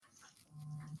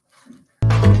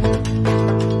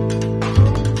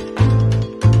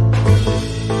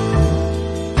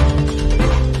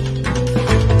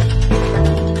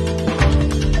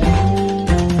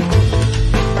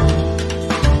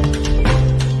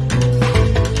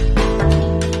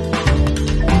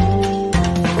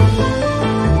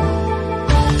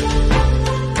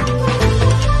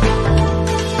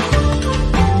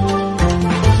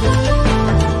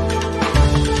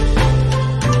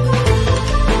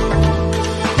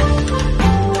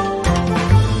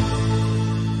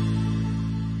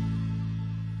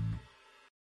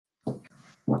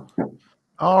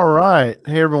All right.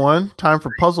 Hey, everyone. Time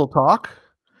for Puzzle Talk,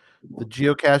 the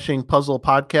geocaching puzzle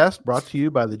podcast brought to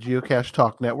you by the Geocache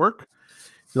Talk Network.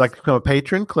 If you'd like to become a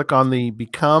patron, click on the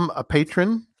Become a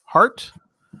Patron heart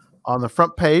on the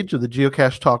front page of the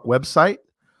Geocache Talk website,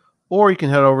 or you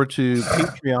can head over to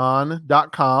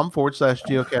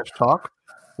patreon.com/geocache talk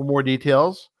for more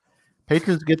details.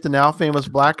 Patrons get the now famous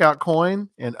Blackout coin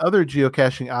and other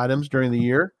geocaching items during the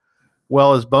year,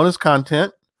 well as bonus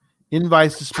content,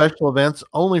 invites to special events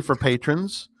only for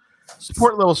patrons.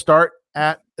 Support levels start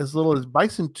at as little as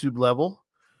Bison Tube level,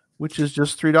 which is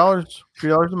just $3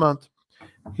 a month.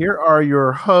 Here are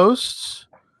your hosts,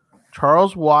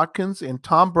 Charles Watkins and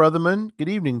Tom Brotherman. Good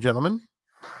evening, gentlemen.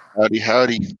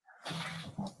 Howdy.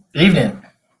 Evening.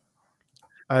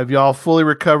 Have y'all fully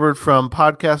recovered from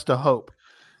Podcast to Hope?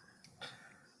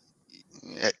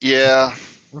 Yeah.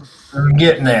 We're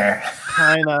getting there.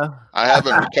 Kinda. I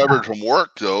haven't recovered from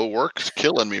work, though. Work's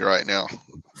killing me right now.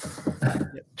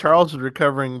 Charles is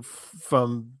recovering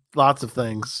from lots of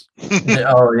things.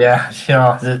 Oh yeah,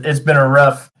 it's been a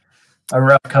rough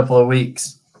couple of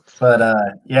weeks, but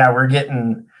yeah, we're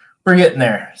getting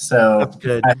there. So That's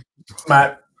good.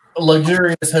 My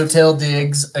luxurious hotel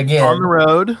digs again On the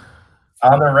road.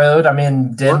 I'm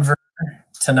in Denver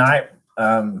tonight.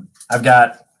 I've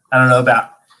got about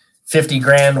 50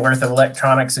 grand worth of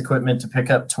electronics equipment to pick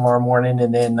up tomorrow morning,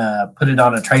 and then put it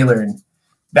on a trailer and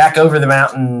back over the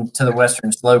mountain to the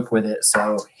western slope with it.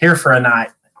 So here for a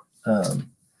night.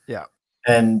 Yeah.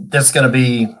 And that's going to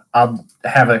be,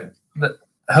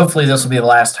 hopefully this will be the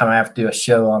last time I have to do a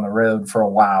show on the road for a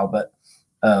while, but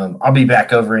I'll be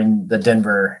back over in the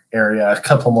Denver area a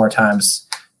couple more times,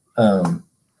 in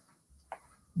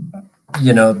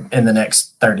the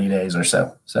next 30 days or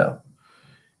so. So.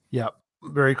 Yep.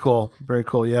 Very cool. Very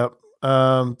cool. Yep.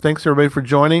 Thanks everybody for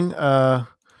joining. We've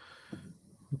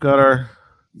got our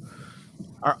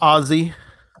Aussie.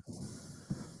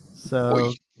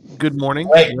 So good morning.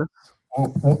 Wait,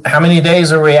 how many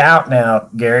days are we out now,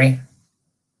 Gary?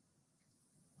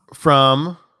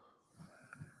 From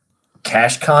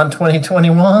CacheCon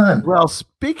 2021. Well,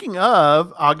 speaking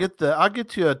of, I'll get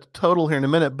to a total here in a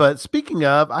minute. But speaking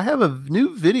of, I have a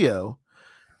new video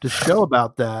to show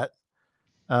about that.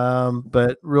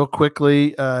 But real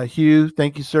quickly, Hugh,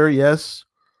 thank you, sir. Yes.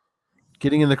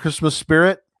 Getting in the Christmas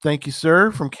spirit. Thank you,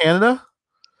 sir, from Canada.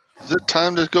 Is it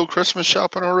time to go Christmas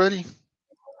shopping already?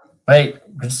 Wait,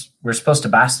 we're supposed to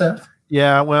buy stuff?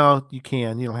 Yeah, well, you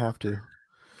can. You don't have to.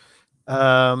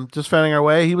 Just finding our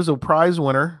way. He was a prize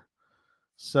winner.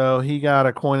 So he got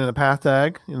a coin and a path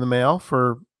tag in the mail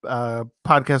for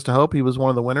Podcast to Hope. He was one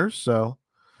of the winners. So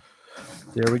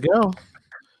there we go.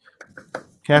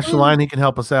 Cash the line. He can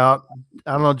help us out.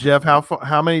 I don't know, Jeff,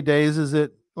 how many days is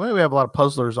it? Well, we have a lot of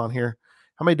puzzlers on here.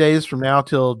 How many days from now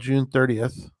till June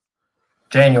 30th?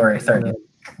 January 30th.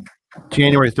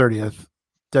 January 30th.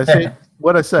 Did I say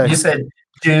what I say? You said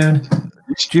June.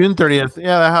 It's June 30th.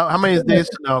 Yeah. How many days?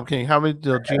 No, okay. How many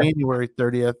till January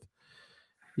 30th?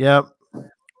 Yep.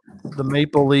 The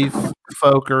Maple Leaf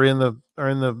folk are in the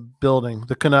building.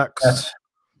 The Canucks.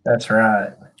 That's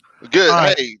right. Good.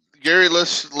 Right. Hey, Gary,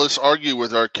 let's argue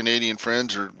with our Canadian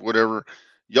friends or whatever.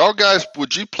 Y'all guys,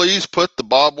 would you please put the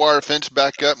barbed wire fence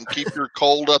back up and keep your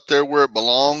cold up there where it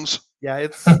belongs? Yeah,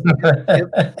 it's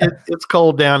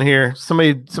cold down here.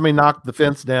 Somebody knocked the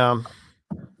fence down.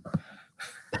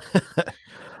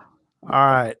 All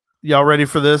right. Y'all ready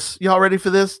for this?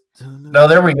 No,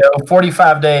 there we go.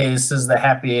 45 days is the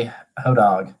happy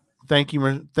Hodog. Thank you,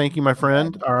 my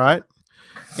friend. All right.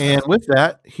 And with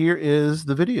that, here is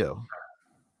the video.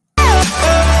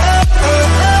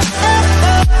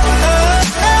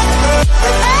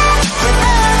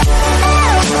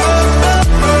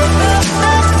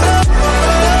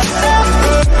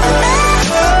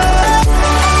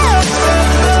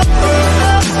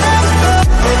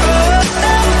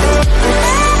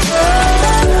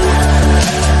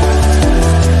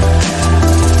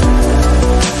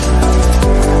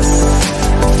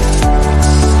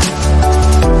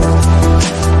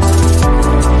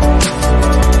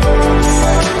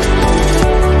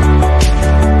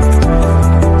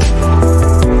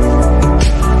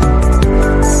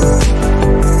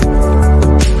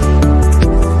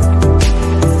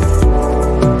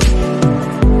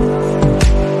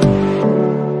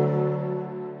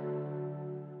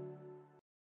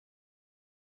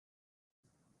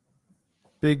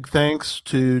 Big thanks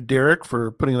to Derek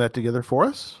for putting that together for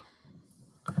us.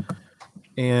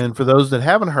 And for those that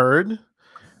haven't heard,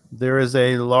 there is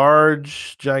a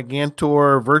large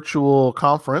Gigantor virtual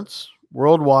conference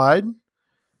worldwide,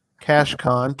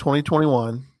 CacheCon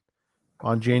 2021,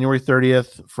 on January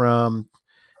 30th from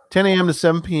 10 a.m. to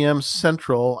 7 p.m.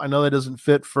 Central. I know that doesn't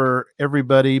fit for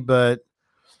everybody, but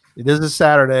it is a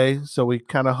Saturday, so we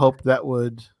kind of hope that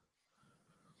would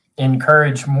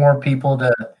encourage more people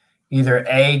to either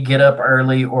A, get up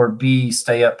early, or B,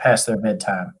 stay up past their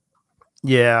bedtime.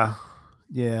 Yeah.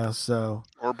 So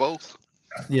or both.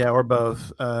 Yeah, or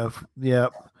both.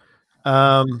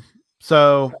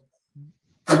 So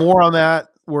more on that.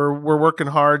 We're working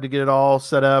hard to get it all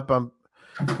set up. I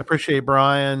appreciate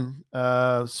Brian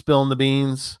spilling the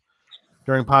beans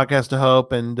during Podcast to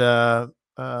Hope, and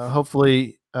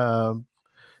hopefully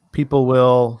people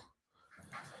will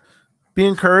be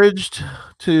encouraged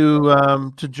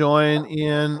to join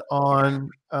in on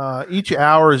each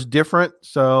hour is different.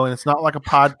 So, and it's not like a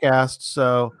podcast.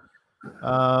 So,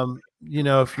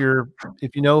 if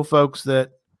you know folks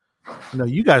that,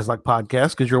 you guys like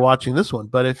podcasts because you're watching this one,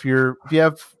 but if you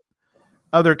have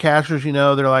other cashers,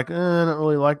 they're like, I don't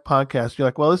really like podcasts. You're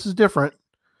like, well, this is different.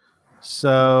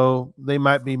 So they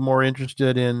might be more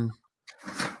interested in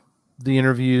the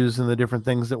interviews and the different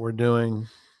things that we're doing.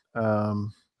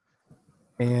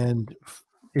 And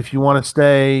if you want to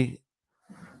stay,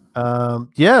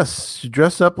 yes,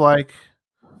 dress up like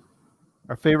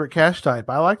our favorite cash type.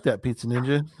 I like that, Pizza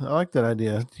Ninja. I like that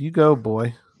idea. You go,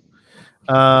 boy.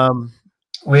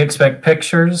 We expect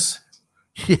pictures.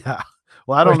 Yeah.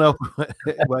 Well, I don't know.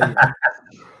 Well,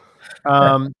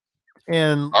 yeah.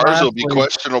 And ours will be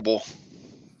questionable.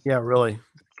 Yeah, really.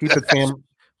 Keep it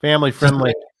family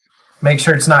friendly. Make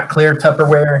sure it's not clear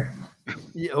Tupperware.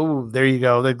 Yeah, oh, there you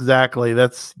go. Exactly.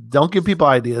 Don't give people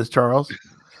ideas, Charles.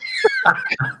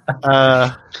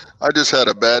 I just had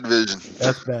a bad vision.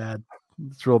 That's bad.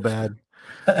 It's real bad.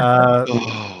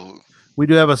 We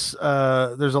do have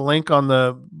there's a link on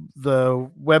the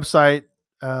website.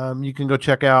 You can go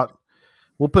check out.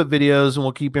 We'll put videos and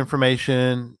we'll keep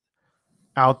information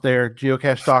out there.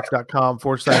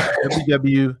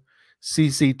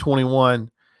 geocachtalk.com/WWCC21.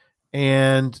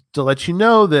 And to let you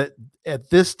know that at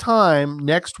this time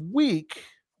next week,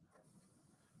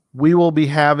 we will be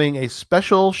having a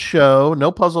special show.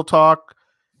 No puzzle talk,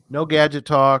 no gadget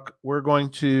talk. We're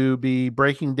going to be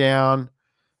breaking down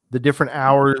the different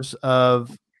hours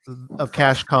of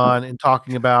CacheCon and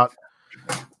talking about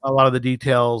a lot of the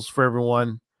details for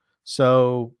everyone.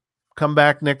 So come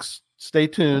back stay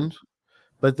tuned.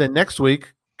 But then next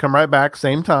week, come right back,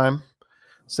 same time,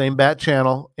 same bat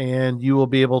channel, and you will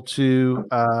be able to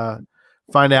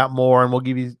find out more, and we'll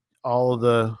give you all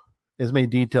of as many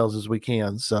details as we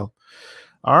can. So,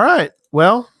 all right.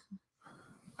 Well,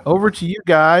 over to you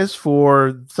guys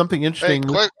for something interesting.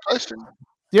 Hey, question.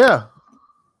 Yeah.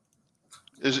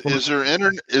 Is there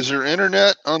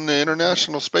internet on the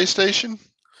International Space Station?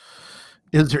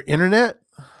 Is there internet?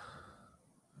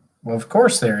 Well, of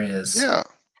course there is. Yeah.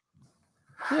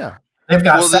 Yeah. They've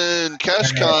got. Well, then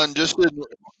CacheCon just didn't.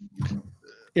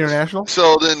 International.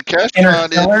 So then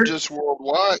CacheCon isn't just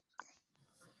worldwide.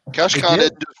 CacheCon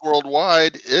isn't just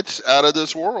worldwide. It's out of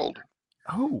this world.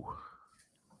 Oh.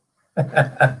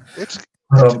 It's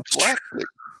galactic.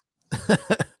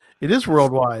 It is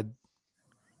worldwide.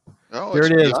 Oh, there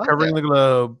it is, covering the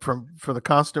globe for the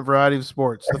constant variety of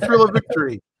sports. The thrill of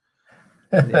victory.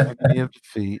 The agony of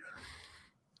defeat.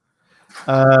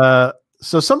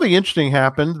 So something interesting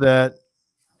happened that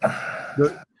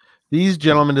these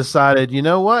gentlemen decided, you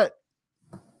know what?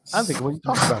 I think we can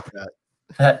talk about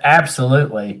that.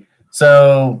 Absolutely.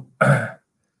 So,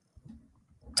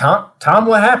 Tom,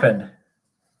 what happened?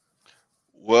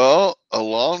 Well, a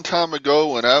long time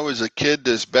ago when I was a kid,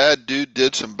 this bad dude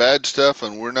did some bad stuff,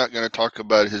 and we're not going to talk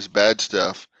about his bad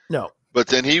stuff. No. But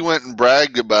then he went and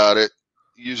bragged about it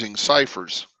using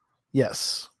ciphers.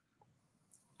 Yes.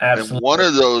 Absolutely. And one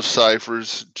of those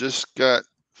ciphers just got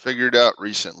figured out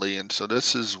recently, and so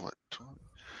this is what?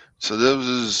 So this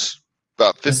was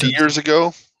about 50 years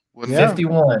ago?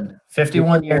 51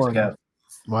 years ago.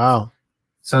 Wow.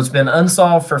 So it's been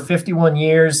unsolved for 51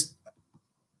 years.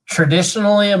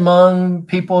 Traditionally, among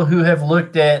people who have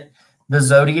looked at the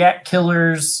Zodiac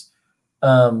Killer's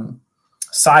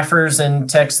ciphers and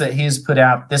texts that he's put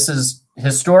out, this has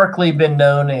historically been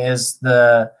known as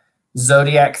the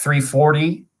Zodiac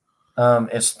 340.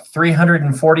 It's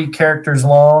 340 characters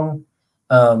long,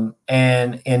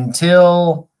 and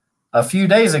until a few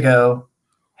days ago,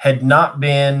 had not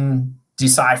been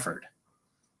deciphered.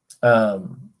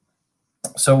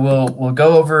 So we'll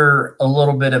go over a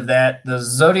little bit of that. The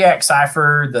Zodiac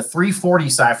cipher, the 340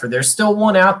 cipher, there's still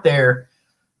one out there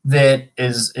that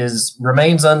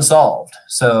remains unsolved.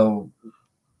 So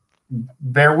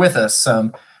bear with us.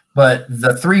 But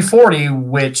the 340,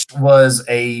 which was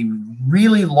a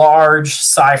really large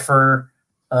cipher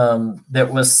that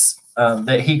was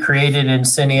that he created and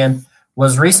sent in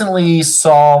was recently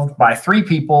solved by 3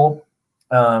 people.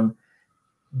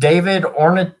 David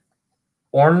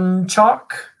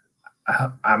Ornchok.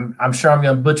 I'm sure I'm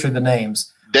going to butcher the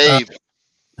names. Dave.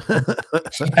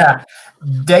 Yeah.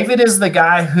 David is the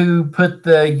guy who put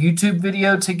the YouTube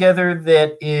video together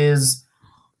that is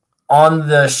on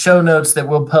the show notes that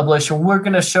we'll publish. And we're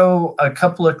going to show a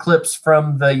couple of clips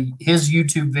from his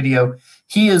YouTube video.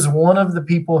 He is one of the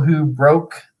people who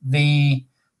broke the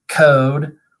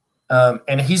code,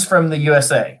 and he's from the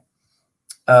USA.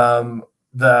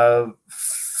 The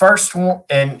first one,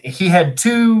 and he had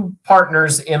 2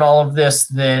 partners in all of this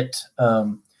that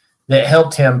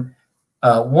helped him.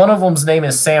 One of them's name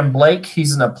is Sam Blake.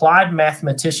 He's an applied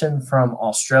mathematician from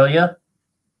Australia.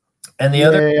 And the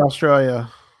other, Australia.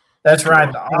 That's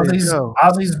right. The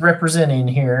Aussies representing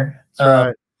here. That's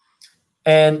right.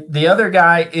 And the other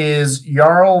guy is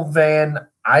Jarl van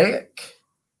Eyck.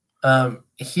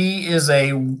 He is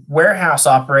a warehouse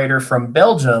operator from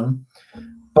Belgium.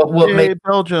 But what makes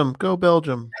Belgium, go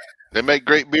Belgium. They make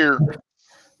great beer.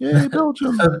 Yay,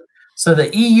 Belgium. So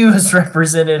the EU is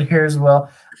represented here as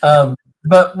well.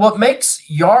 But what makes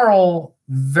Jarl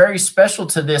very special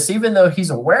to this, even though he's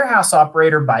a warehouse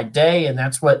operator by day, and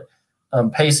that's what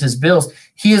pays his bills,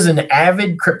 he is an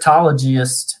avid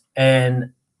cryptologist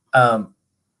and a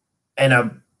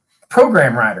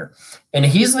program writer. And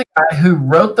he's the guy who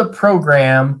wrote the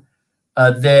program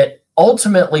that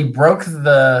ultimately broke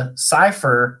the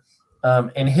cipher.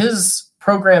 And his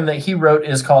program that he wrote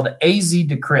is called AZ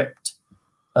Decrypt.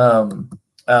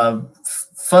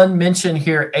 Fun mention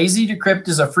here, AZ Decrypt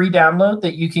is a free download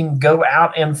that you can go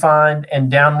out and find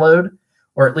and download,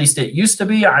 or at least it used to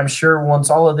be. I'm sure once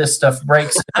all of this stuff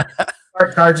breaks,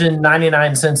 start charging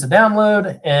 99 cents a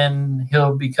download, and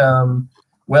he'll become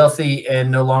wealthy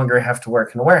and no longer have to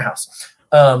work in a warehouse.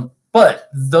 But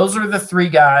those are the 3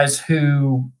 guys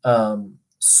who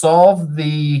solved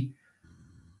the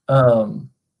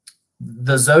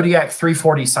Zodiac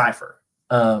 340 cipher.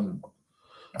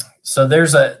 So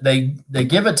there's they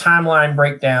give a timeline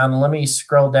breakdown. Let me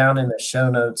scroll down in the show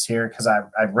notes here because I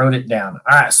wrote it down.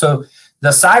 All right, so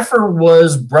the cipher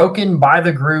was broken by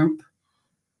the group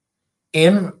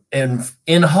in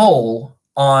whole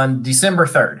on December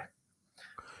 3rd.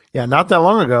 Yeah, not that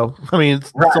long ago. I mean,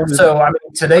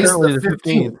 today's the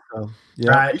 15th. So,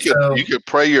 yeah. Right, you could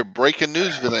pray your breaking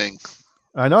news thing.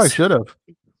 I know I should have.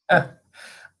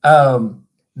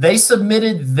 They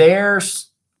submitted their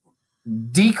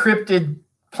decrypted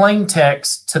plain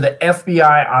text to the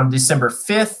FBI on December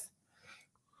 5th.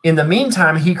 In the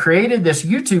meantime, he created this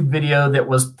YouTube video that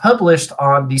was published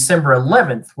on December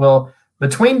 11th. Well,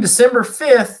 between December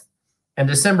 5th and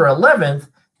December 11th,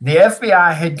 the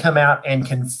FBI had come out and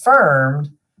confirmed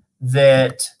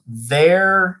that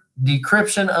their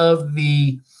decryption of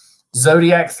the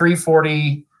Zodiac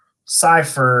 340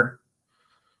 cipher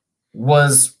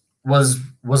was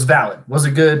valid, was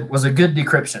a good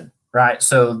decryption. Right,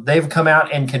 so they've come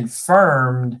out and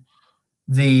confirmed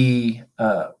the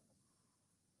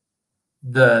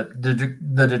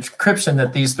decryption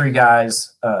that these 3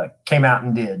 guys came out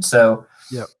and did. So,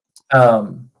 yep.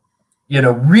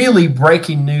 Really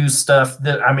breaking news stuff.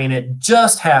 It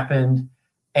just happened,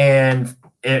 and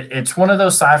it's one of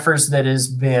those ciphers that has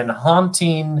been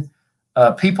haunting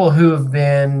people who have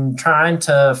been trying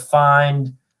to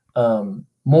find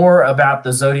more about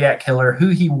the Zodiac Killer, who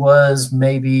he was,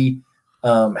 maybe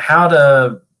how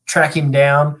to track him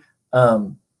down.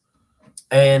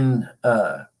 They've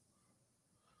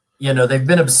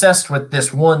been obsessed with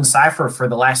this one cipher for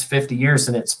the last 50 years,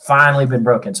 and it's finally been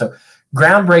broken. So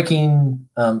groundbreaking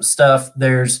stuff.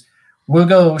 We'll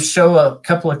go show a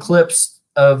couple of clips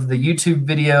of the YouTube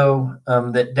video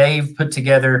that Dave put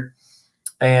together,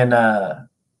 and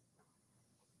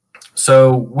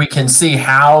so we can see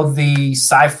how the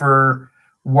cipher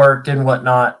worked and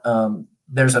whatnot.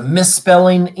 There's a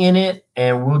misspelling in it,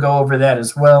 and we'll go over that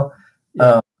as well.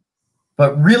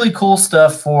 But really cool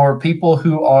stuff for people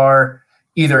who are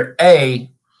either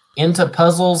into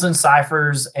puzzles and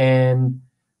ciphers and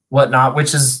whatnot,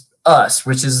 which is us,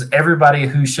 which is everybody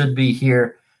who should be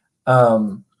here.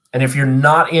 And if you're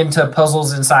not into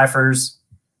puzzles and ciphers,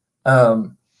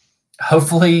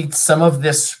 hopefully some of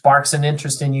this sparks an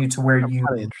interest in you to where you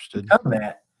become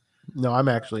that. No, I'm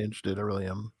actually interested. I really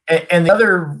am. And the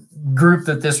other group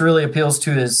that this really appeals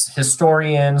to is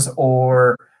historians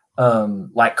or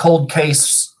like cold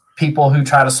case people who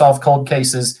try to solve cold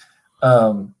cases,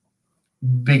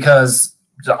 because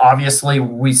obviously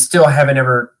we still haven't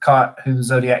ever caught who the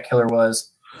Zodiac Killer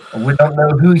was. We don't know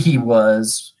who he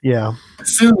was. Yeah.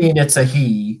 Assuming it's a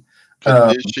he.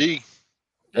 It's she.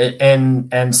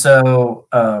 And so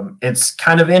it's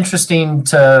kind of interesting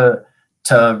to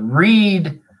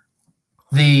read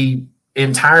the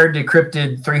entire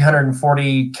decrypted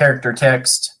 340 character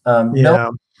text,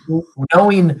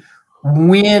 knowing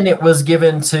when it was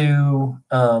given to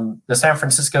the San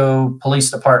Francisco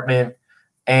Police Department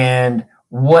and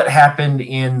what happened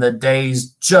in the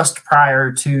days just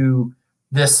prior to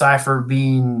this cipher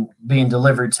being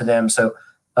delivered to them. So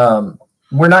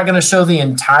we're not going to show the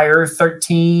entire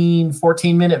 14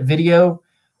 minute video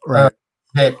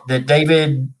that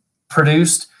David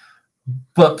produced.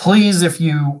 But please, if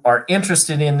you are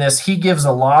interested in this, he gives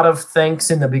a lot of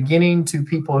thanks in the beginning to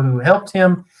people who helped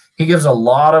him. He gives a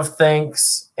lot of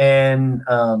thanks and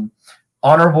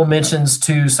honorable mentions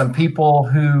to some people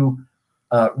who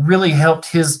really helped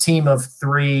his team of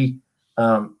 3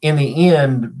 in the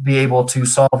end be able to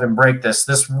solve and break this.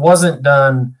 This wasn't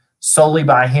done solely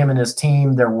by him and his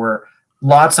team. There were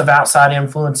lots of outside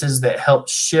influences that helped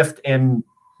shift, and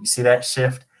you see that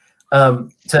shift to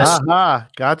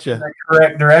gotcha. the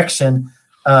correct direction.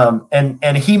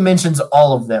 And he mentions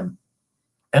all of them.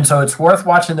 And so it's worth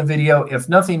watching the video, if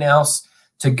nothing else,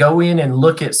 to go in and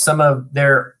look at some of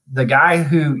the guy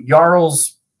who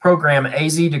Jarl's program,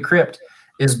 AZ Decrypt,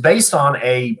 is based on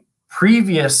a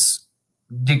previous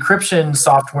decryption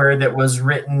software that was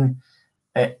written,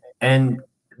 and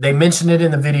they mention it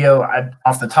in the video.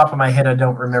 Off the top of my head, I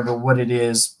don't remember what it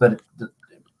is, but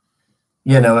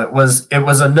it was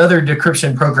another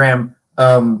decryption program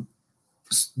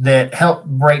that helped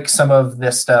break some of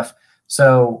this stuff.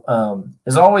 So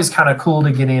it's always kind of cool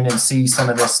to get in and see some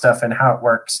of this stuff and how it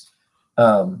works.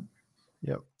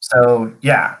 So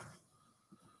yeah,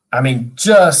 I mean,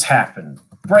 just happened.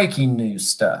 Breaking news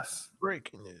stuff.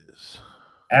 Breaking news.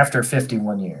 After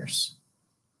 51 years.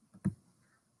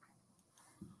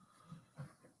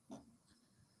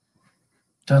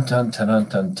 Dun, dun, dun, dun,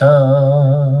 dun,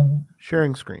 dun.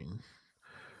 Sharing screen.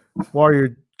 While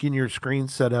you're getting your screen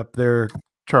set up there,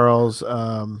 Charles,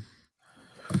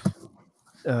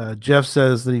 Jeff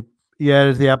says that he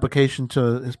added the application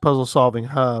to his puzzle solving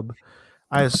hub.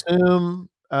 I assume,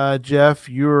 Jeff,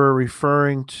 you're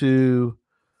referring to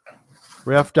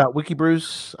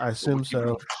ref.wikibruce. I assume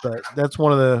so, but that's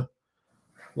one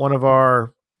of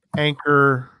our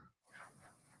anchor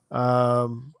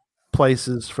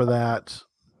places for that.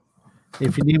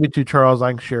 If you need me to, Charles,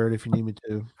 I can share it if you need me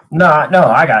to. No,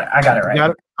 I got it right. You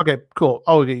got it? Okay, cool.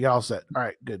 Oh, you got all set. All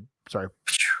right, good. Sorry.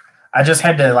 I just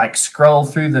had to scroll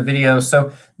through the video.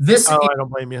 So this I don't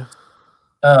blame you.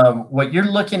 What you're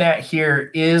looking at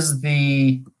here is let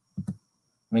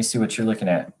me see what you're looking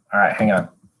at. All right, hang on.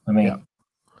 Let me. Yeah.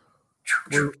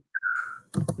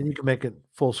 And you can make it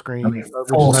full screen.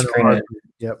 Full screen.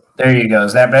 Yep. There you go.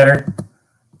 Is that better?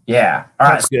 Yeah. All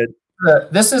right. That's good.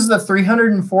 This is the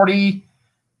 340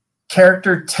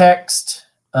 character text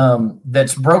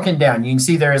that's broken down. You can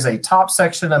see there is a top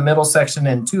section, a middle section,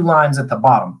 and 2 lines at the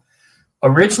bottom.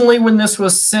 Originally, when this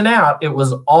was sent out, it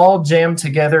was all jammed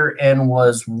together and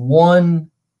was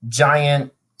one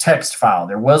giant text file.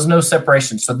 There was no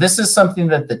separation. So this is something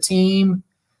that the team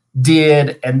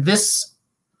did, and this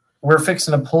we're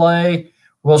fixing to play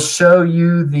will show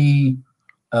you the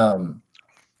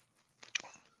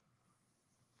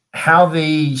how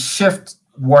the shift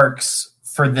works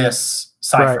for this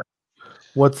cipher. Right.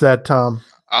 What's that, Tom?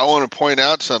 I want to point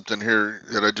out something here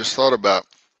that I just thought about.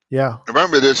 Yeah.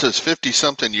 Remember, this is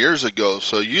 50-something years ago.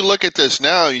 So you look at this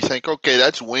now, you think, okay,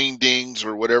 that's wingdings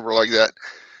or whatever like that.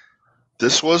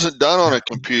 This wasn't done on a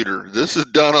computer. This is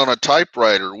done on a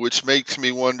typewriter, which makes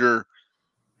me wonder,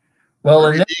 well,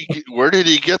 where did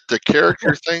he get the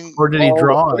character thing? Or did he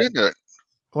draw it? I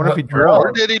wonder if he drew it.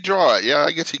 Or did he draw it? Yeah,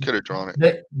 I guess he could have drawn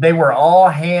it. They were all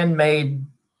handmade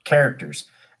characters.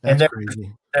 That's and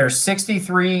crazy. There's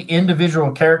 63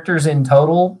 individual characters in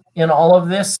total in all of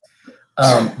this.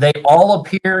 They all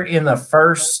appear in the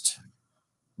first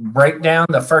breakdown,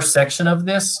 the first section of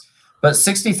this, but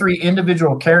 63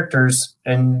 individual characters,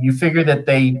 and you figure that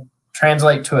they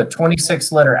translate to a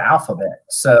 26-letter alphabet.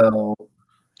 So,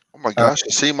 oh my gosh, I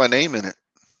see my name in it.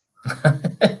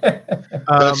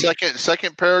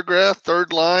 Second paragraph,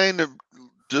 third line,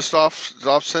 just off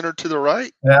center to the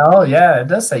right. Well, yeah, it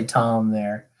does say Tom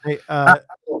there. Hey,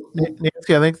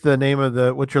 Nancy, I think the name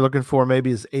of what you're looking for maybe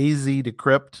is AZ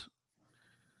Decrypt.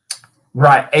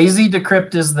 Right, AZ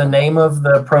Decrypt is the name of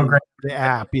the program, the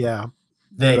app, yeah,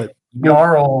 that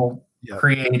Jarl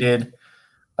created.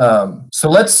 So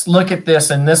let's look at this,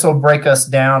 and this will break us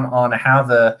down on how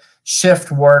the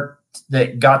shift worked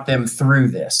that got them through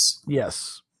this.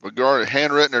 Yes. Regardless,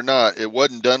 handwritten or not, it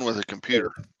wasn't done with a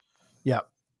computer. Yeah.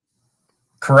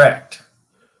 Correct.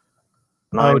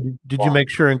 Oh, did you make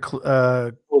sure?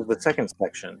 Was the second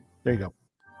section. There you go.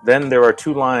 Then there are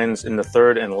 2 lines in the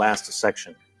third and last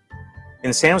section.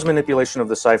 In Sam's manipulation of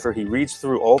the cipher, he reads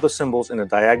through all the symbols in a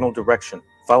diagonal direction,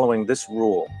 following this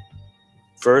rule.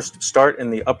 First, start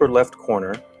in the upper left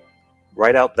corner,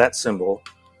 write out that symbol,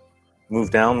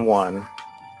 move down 1,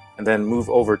 and then move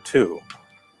over 2.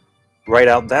 Write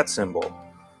out that symbol.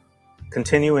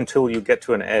 Continue until you get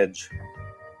to an edge.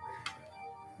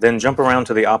 Then jump around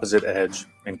to the opposite edge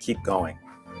and keep going.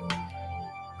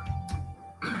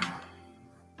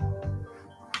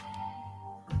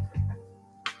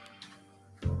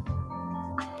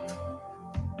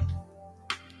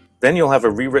 Then you'll have a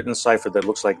rewritten cipher that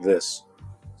looks like this.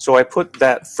 So I put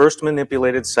that first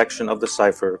manipulated section of the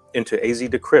cipher into AZ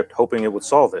Decrypt, hoping it would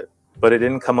solve it, but it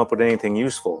didn't come up with anything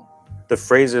useful. The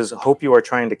phrases, hope you are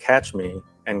trying to catch me,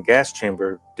 and gas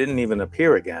chamber didn't even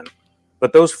appear again.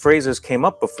 But those phrases came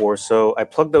up before, so I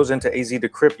plugged those into AZ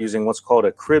Decrypt using what's called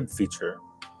a crib feature.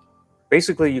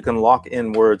 Basically, you can lock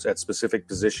in words at specific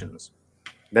positions.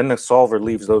 Then the solver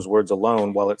leaves those words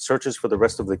alone while it searches for the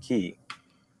rest of the key.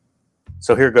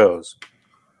 So here goes.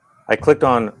 I clicked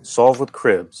on Solve with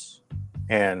Cribs,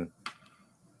 and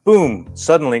boom,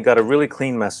 suddenly got a really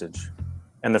clean message.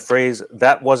 And the phrase,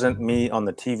 that wasn't me on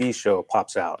the TV show,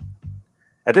 pops out.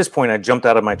 At this point, I jumped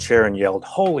out of my chair and yelled,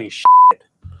 holy shit.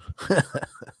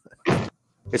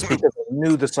 It's because I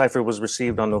knew the cipher was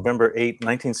received on November 8,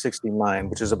 1969,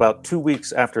 which is about 2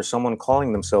 weeks after someone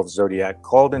calling themselves Zodiac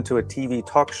called into a TV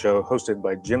talk show hosted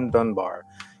by Jim Dunbar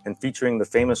and featuring the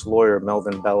famous lawyer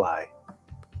Melvin Belli.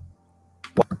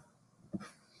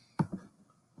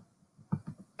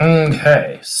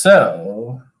 Okay,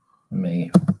 so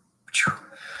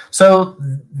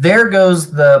there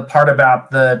goes the part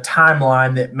about the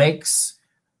timeline that makes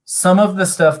some of the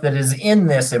stuff that is in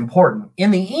this important. In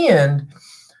the end,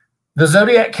 the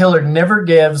Zodiac Killer never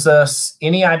gives us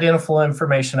any identifiable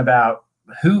information about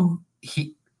who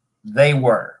they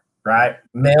were, right?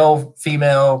 Male,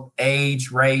 female,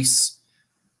 age, race,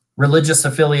 religious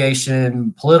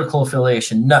affiliation, political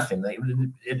affiliation, nothing.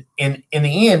 In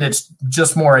the end, it's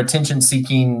just more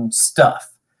attention-seeking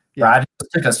stuff, right? It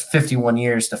took us 51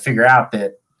 years to figure out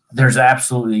that there's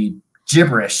absolutely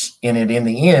gibberish in it in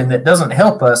the end that doesn't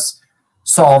help us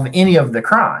solve any of the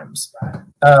crimes.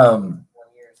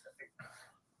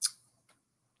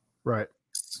 Right.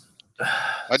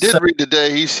 I did read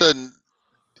today, he said,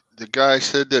 the guy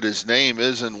said that his name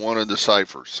is in one of the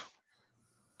ciphers.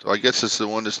 So I guess it's the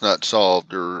one that's not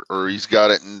solved, or he's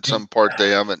got it in some part they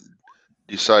haven't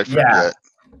deciphered yet.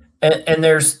 And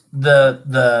there's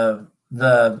the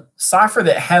cipher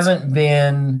that hasn't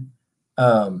been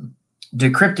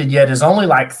decrypted yet is only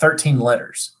like 13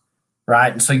 letters,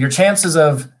 right? And so your chances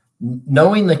of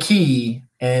knowing the key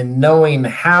and knowing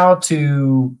how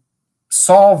to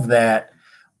solve that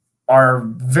are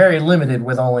very limited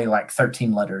with only like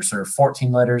 13 letters or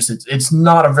 14 letters. It's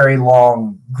not a very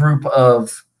long group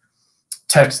of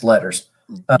text letters.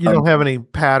 You don't have any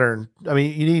pattern. I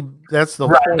mean, that's the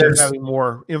point of having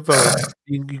more info.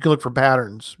 You can look for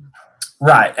patterns.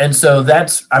 Right. And so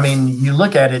you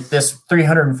look at it, this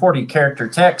 340 character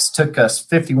text took us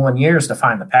 51 years to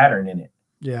find the pattern in it.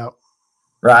 Yeah.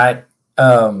 Right.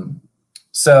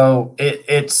 So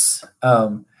it's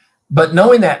but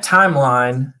knowing that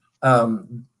timeline,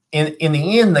 in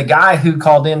the end, the guy who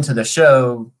called into the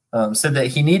show said that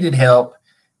he needed help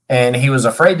and he was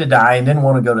afraid to die and didn't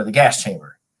want to go to the gas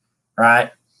chamber.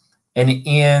 Right. And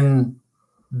in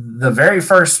the very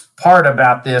first part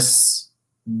about this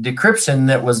decryption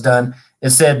that was done,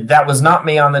 it said, that was not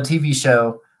me on the TV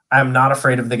show. I'm not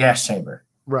afraid of the gas chamber.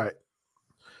 Right.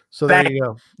 So there you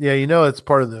go. Yeah, it's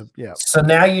part of the, So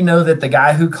now you know that the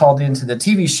guy who called into the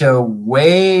TV show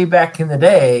way back in the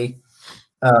day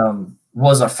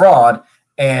was a fraud.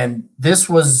 And this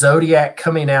was Zodiac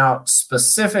coming out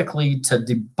specifically to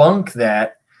debunk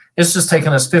that. It's just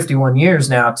taken us 51 years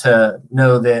now to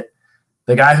know that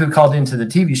the guy who called into the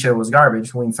TV show was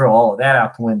garbage. We can throw all of that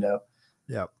out the window.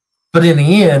 Yeah. But in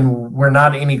the end, we're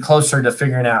not any closer to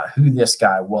figuring out who this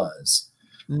guy was.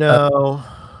 No.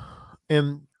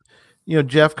 And,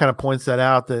 Jeff kind of points that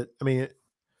out that,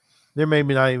 there may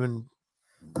be not even,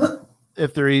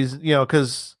 if there is,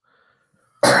 because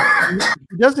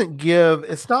he doesn't give,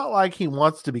 it's not like he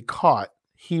wants to be caught.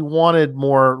 He wanted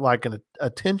more like an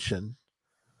attention.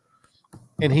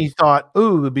 And he thought,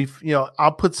 ooh, it would be,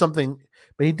 I'll put something,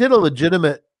 but he did a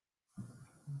legitimate,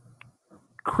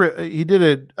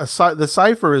 the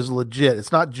cipher is legit.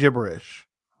 It's not gibberish.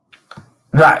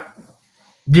 Right.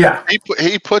 Yeah.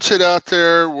 He puts it out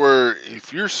there where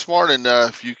if you're smart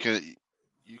enough, you can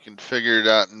figure it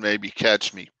out and maybe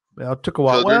catch me. Well, it took a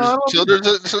while. Well, there's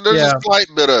a slight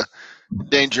bit of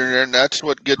danger in there, and that's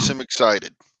what gets him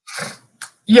excited.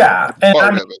 Yeah,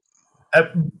 Part of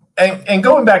it. And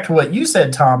going back to what you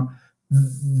said, Tom,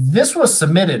 this was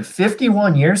submitted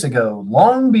 51 years ago,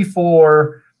 long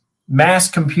before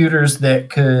mass computers that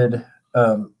could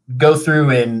go through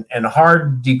and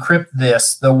hard decrypt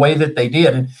this the way that they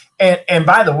did. And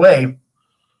by the way,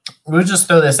 we'll just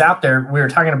throw this out there. We were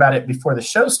talking about it before the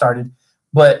show started,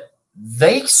 but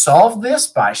they solved this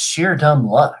by sheer dumb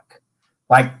luck.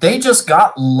 Like, they just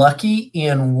got lucky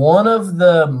in one of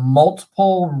the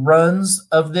multiple runs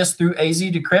of this through AZ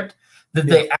Decrypt that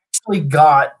they actually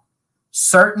got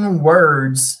certain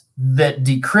words that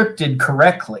decrypted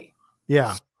correctly.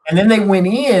 Yeah. And then they went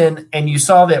in, and you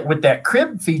saw that with that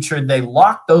crib feature, they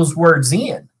locked those words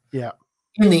in. Yeah.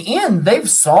 In the end, they've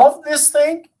solved this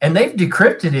thing, and they've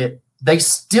decrypted it. They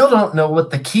still don't know what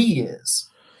the key is.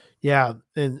 Yeah.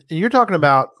 And you're talking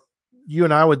about, you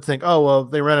and I would think, oh, well,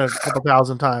 they ran it a couple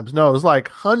thousand times. No, it was like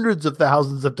hundreds of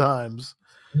thousands of times.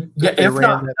 Yeah, if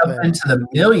not up into the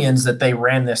millions that they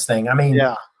ran this thing. I mean,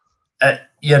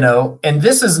 and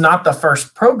this is not the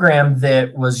first program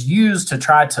that was used to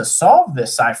try to solve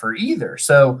this cipher either.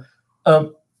 So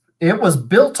it was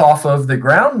built off of the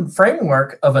ground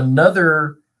framework of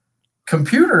another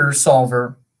computer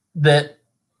solver that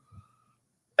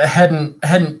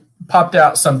hadn't popped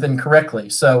out something correctly.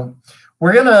 So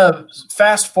we're going to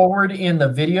fast forward in the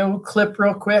video clip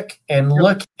real quick and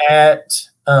look at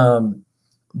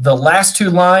the last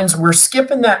two lines. We're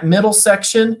skipping that middle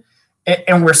section,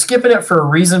 and we're skipping it for a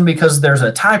reason, because there's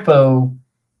a typo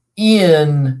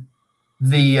in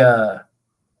the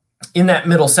in that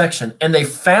middle section, and they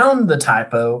found the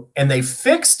typo and they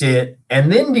fixed it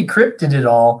and then decrypted it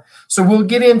all. So we'll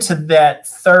get into that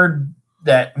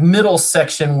middle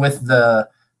section with the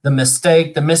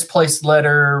mistake, the misplaced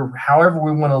letter, however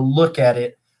we want to look at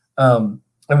it. And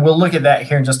we'll look at that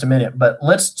here in just a minute. But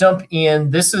let's jump in.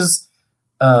 This is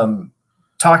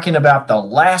talking about the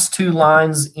last two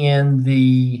lines in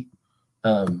the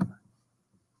of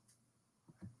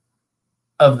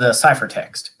the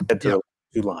ciphertext.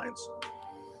 Two lines.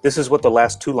 This is what the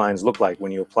last two lines look like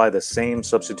when you apply the same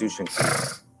substitution key.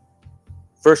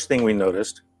 First thing we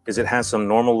noticed is it has some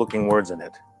normal looking words in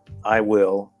it. I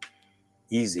will,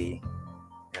 easy,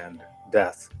 and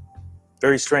death.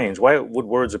 Very strange. Why would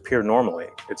words appear normally?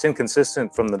 It's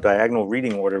inconsistent from the diagonal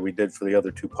reading order we did for the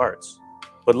other two parts.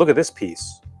 But look at this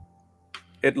piece.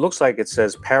 It looks like it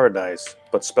says paradise,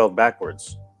 but spelled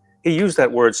backwards. He used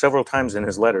that word several times in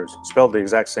his letters, spelled the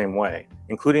exact same way,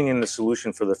 including in the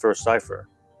solution for the first cipher.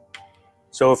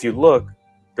 So if you look,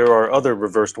 there are other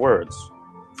reversed words.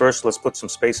 First, let's put some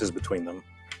spaces between them.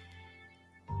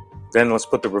 Then let's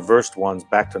put the reversed ones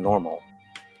back to normal.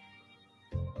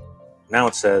 Now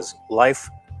it says, life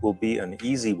will be an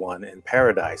easy one in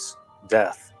paradise,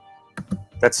 death.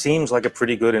 That seems like a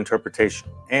pretty good interpretation,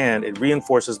 and it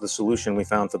reinforces the solution we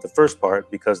found for the first part,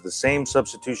 because the same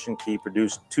substitution key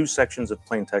produced two sections of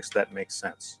plain text that make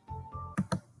sense.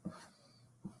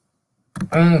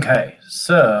 Okay,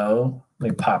 so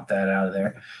let me pop that out of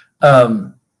there.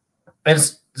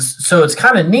 So it's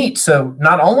kind of neat. So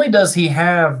not only does he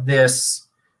have this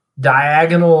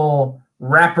diagonal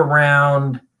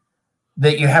wraparound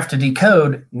that you have to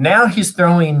decode, now he's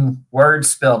throwing words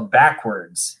spelled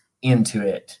backwards into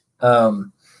it.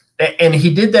 And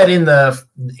he did that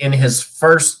in his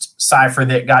first cipher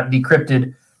that got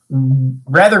decrypted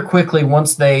rather quickly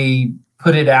once they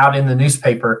put it out in the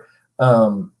newspaper.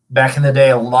 Back in the day,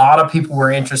 a lot of people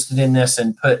were interested in this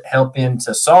and put help in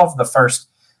to solve the first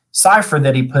cipher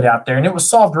that he put out there. And it was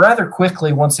solved rather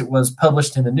quickly once it was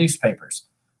published in the newspapers.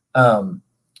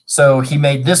 So he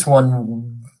made this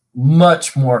one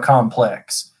much more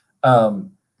complex.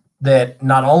 That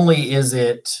not only is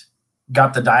it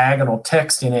got the diagonal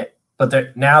text in it,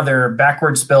 but now they're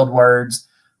backwards spelled words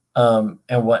and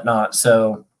whatnot.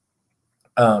 So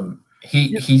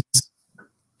he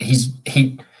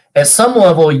at some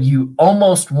level, you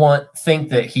almost think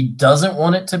that he doesn't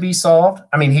want it to be solved.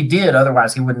 I mean, he did,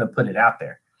 otherwise he wouldn't have put it out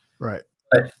there. Right.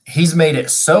 But he's made it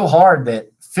so hard that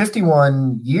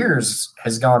 51 years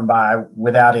has gone by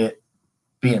without it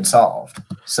being solved.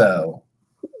 So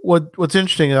what's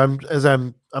interesting, as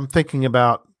I'm thinking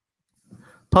about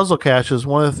puzzle caches,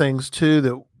 one of the things too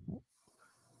that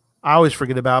I always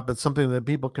forget about, but something that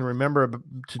people can remember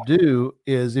to do,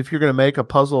 is if you're going to make a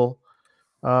puzzle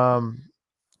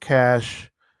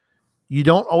cache, you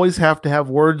don't always have to have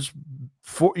words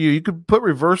for you. You could put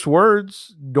reverse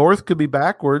words. North could be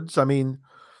backwards. I mean,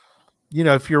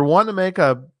 if you're wanting to make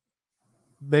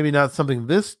maybe not something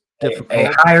this difficult,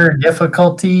 a higher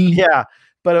difficulty. Yeah.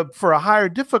 But for a higher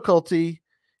difficulty,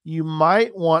 you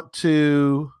might want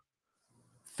to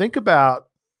think about,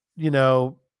 they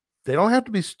don't have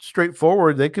to be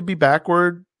straightforward. They could be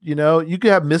backward. You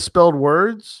could have misspelled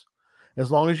words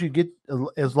as long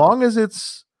as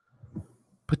it's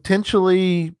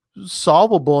potentially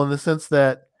solvable in the sense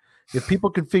that if people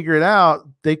can figure it out,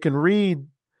 they can read.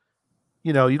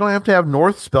 You don't have to have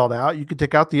north spelled out. You could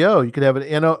take out the O. You could have an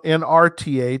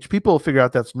NRTH. People will figure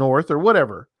out that's north or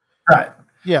whatever. Right.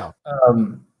 Yeah.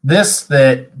 This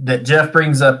that Jeff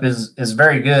brings up is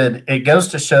very good. It goes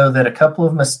to show that a couple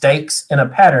of mistakes in a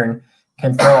pattern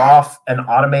can throw off an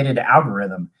automated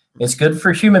algorithm. It's good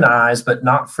for human eyes, but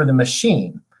not for the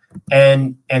machine.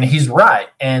 And he's right.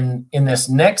 And in this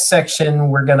next section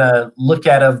we're going to look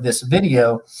at of this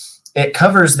video, it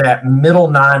covers that middle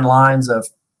 9 lines of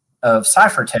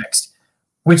ciphertext,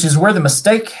 which is where the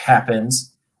mistake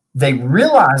happens. They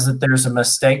realize that there's a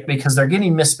mistake because they're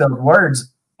getting misspelled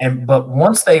words. But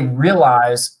once they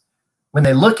realize, when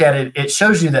they look at it, it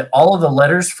shows you that all of the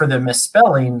letters for the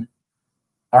misspelling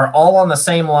are all on the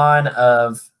same line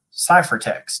of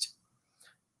ciphertext.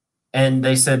 And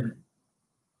they said,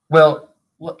 well,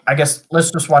 I guess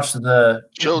let's just watch the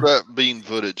show that bean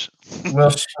footage. we'll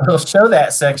show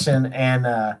that section, and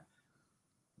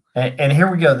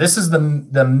here we go. This is the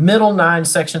middle 9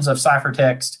 sections of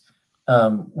ciphertext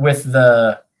with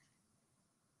the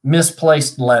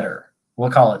misplaced letter. We'll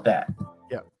call it that.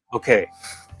 Yeah. Okay,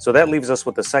 so that leaves us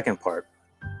with the second part.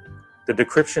 The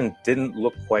decryption didn't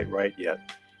look quite right yet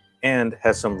and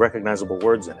has some recognizable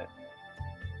words in it.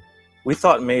 We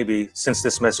thought maybe, since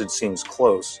this message seems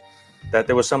close, that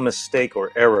there was some mistake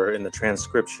or error in the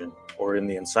transcription or in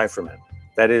the encipherment.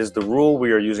 That is, the rule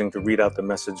we are using to read out the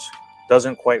message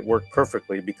doesn't quite work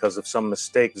perfectly because of some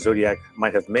mistake Zodiac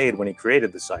might have made when he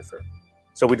created the cipher.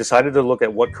 So we decided to look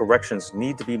at what corrections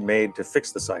need to be made to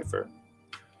fix the cipher.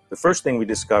 The first thing we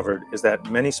discovered is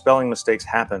that many spelling mistakes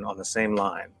happen on the same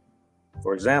line.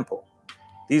 For example,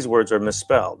 these words are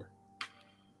misspelled.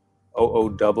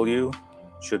 OOW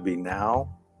should be now.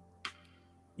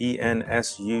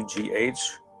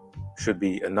 ENSUGH should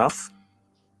be enough.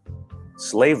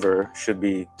 Slaver should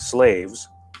be slaves.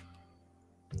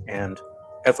 And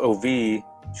FOV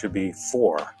should be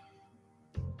for.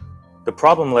 The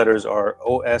problem letters are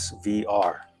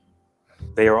OSVR.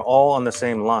 They are all on the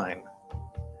same line.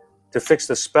 To fix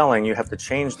the spelling, you have to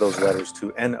change those letters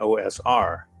to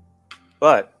NOSR.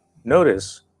 But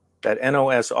notice that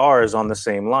NOSR is on the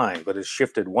same line, but is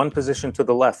shifted one position to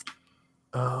the left.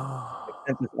 I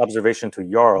sent this observation to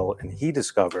Jarl, and he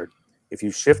discovered if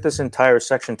you shift this entire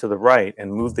section to the right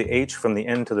and move the H from the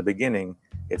end to the beginning,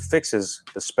 it fixes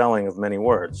the spelling of many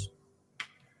words.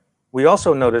 We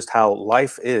also noticed how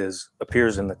life is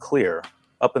appears in the clear,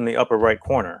 up in the upper right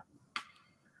corner.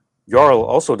 Jarl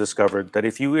also discovered that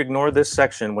if you ignore this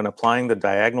section when applying the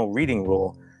diagonal reading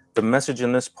rule, the message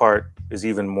in this part is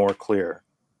even more clear.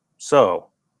 So,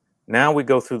 now we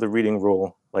go through the reading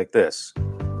rule like this.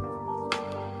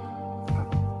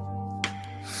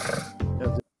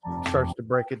 As it starts to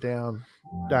break it down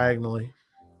diagonally.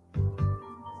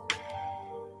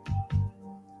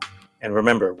 And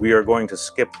remember, we are going to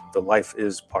skip the life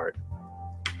is part.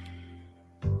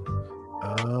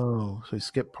 Oh, so you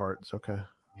skip parts, okay.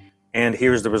 And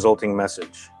here's the resulting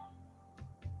message.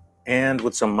 And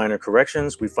with some minor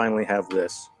corrections, we finally have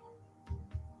this.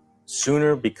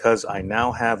 Sooner, because I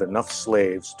now have enough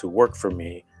slaves to work for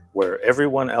me, where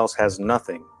everyone else has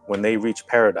nothing when they reach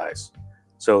paradise.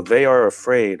 So they are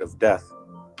afraid of death.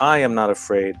 I am not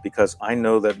afraid because I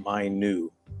know that mine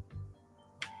knew.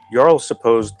 Jarl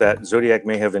supposed that Zodiac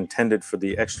may have intended for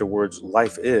the extra words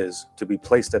life is to be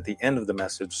placed at the end of the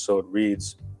message, so it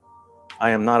reads, I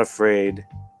am not afraid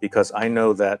because I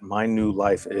know that my new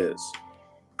life is.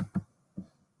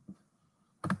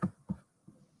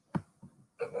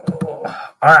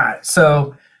 All right,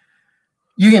 so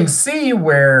you can see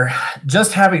where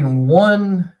just having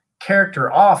one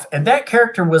character off, and that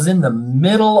character was in the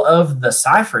middle of the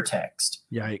ciphertext.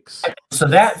 Yikes. So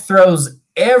that throws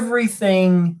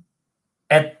everything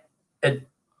at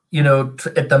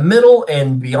the middle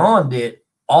and beyond it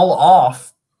all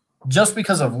off just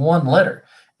because of one letter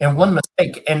and one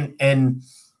mistake. And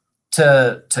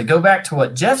to go back to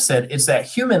what Jeff said, it's that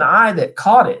human eye that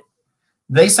caught it.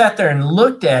 They sat there and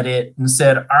looked at it and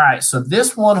said, all right, so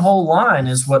this one whole line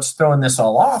is what's throwing this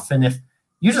all off. And if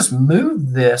you just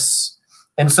move this,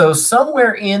 and so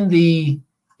somewhere in the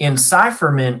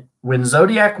encipherment, when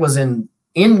Zodiac was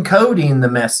encoding the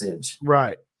message,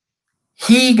 Right.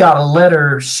 he got a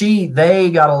letter,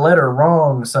 they got a letter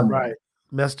wrong somewhere. Right.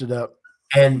 Messed it up.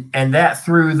 And that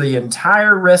threw the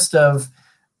entire rest of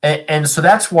And so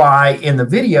that's why in the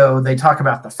video, they talk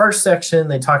about the first section,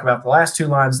 they talk about the last two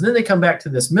lines, and then they come back to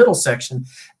this middle section.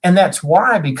 And that's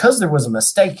why, because there was a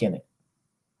mistake in it.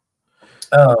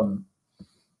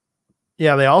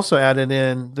 Yeah, they also added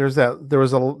in, there was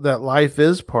that life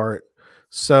is part.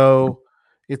 So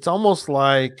it's almost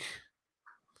like,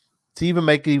 to even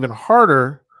make it even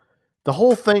harder, the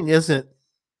whole thing isn't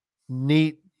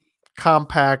neat,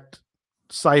 compact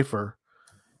cipher.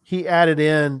 He added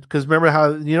in, because remember how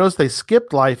you notice they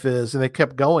skipped life is and they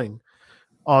kept going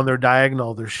on their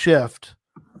diagonal, their shift.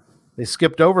 They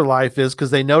skipped over life is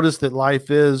because they noticed that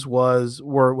life is was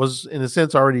in a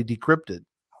sense already decrypted.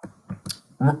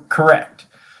 Correct.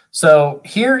 So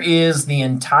here is the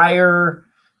entire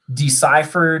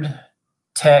deciphered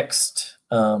text,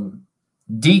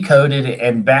 decoded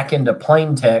and back into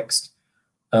plain text.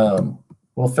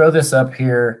 We'll throw this up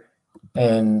here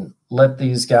and let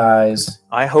these guys.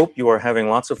 I hope you are having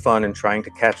lots of fun in trying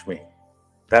to catch me.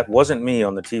 That wasn't me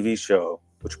on the TV show,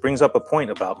 which brings up a point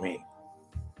about me.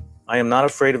 I am not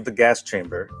afraid of the gas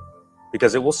chamber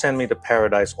because it will send me to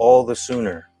paradise all the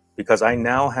sooner because I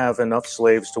now have enough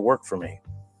slaves to work for me,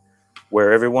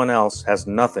 where everyone else has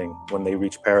nothing when they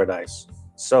reach paradise.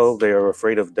 So they are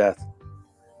afraid of death.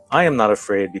 I am not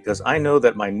afraid because I know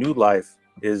that my new life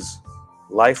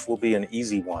will be an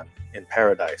easy one in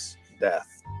paradise, death.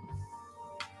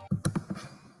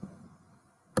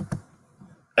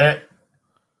 All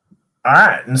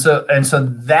right, and so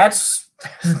that's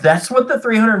what the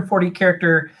 340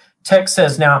 character text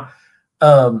says. Now,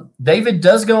 David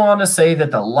does go on to say that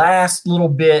the last little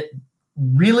bit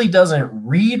really doesn't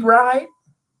read right,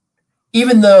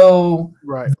 even though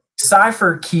Right.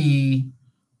 cipher key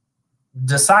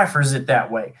deciphers it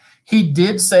that way. He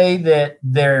did say that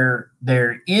there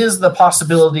is the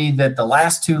possibility that the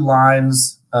last two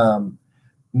lines,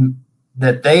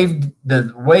 that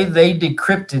the way they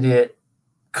decrypted it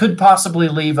could possibly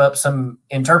leave up some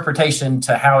interpretation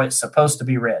to how it's supposed to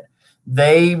be read.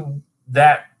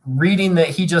 That reading that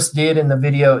he just did in the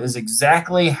video is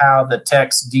exactly how the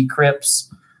text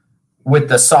decrypts with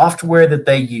the software that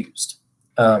they used.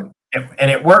 And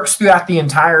it works throughout the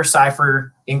entire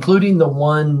cipher, including the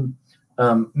one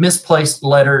misplaced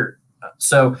letter.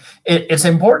 So it's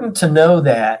important to know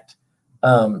that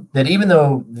even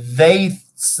though they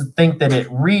think that it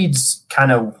reads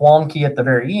kind of wonky at the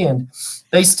very end,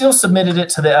 they still submitted it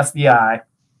to the FBI,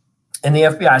 and the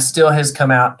FBI still has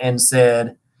come out and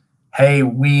said, hey,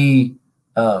 we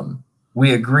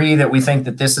agree that we think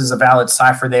that this is a valid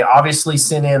cipher. They obviously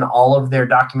sent in all of their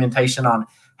documentation on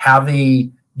how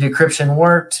the decryption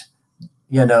worked.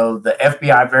 You know, the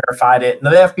FBI verified it. And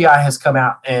the FBI has come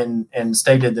out and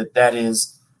stated that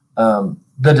is the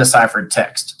deciphered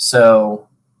text. So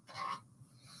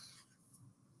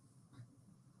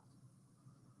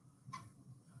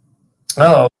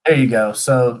oh, there you go.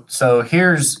 So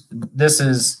this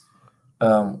is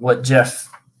what Jeff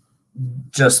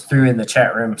just threw in the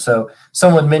chat room. So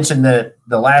someone mentioned that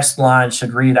the last line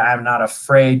should read, I am not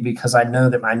afraid because I know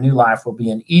that my new life will be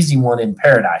an easy one in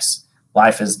paradise.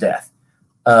 Life is death.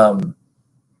 And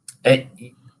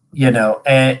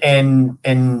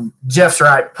Jeff's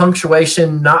right.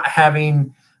 Punctuation, not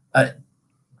having,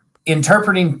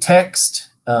 interpreting text,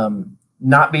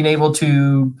 not being able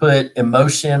to put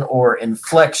emotion or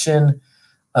inflection.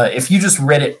 If you just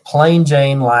read it plain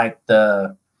Jane, like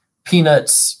the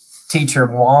Peanuts teacher,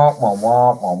 wah, wah,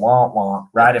 wah, wah, wah, wah,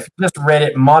 right? If you just read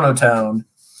it monotone,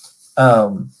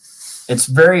 it's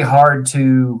very hard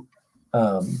to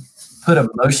put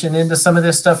emotion into some of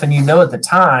this stuff. And at the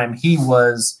time, he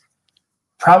was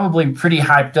probably pretty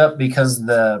hyped up because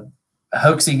the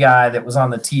hoaxy guy that was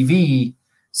on the TV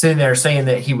sitting there saying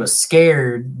that he was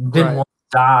scared, didn't want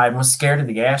to die, and was scared of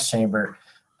the gas chamber,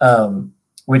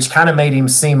 which kind of made him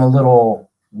seem a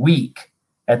little weak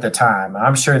at the time.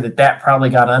 I'm sure that probably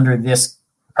got under this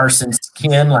person's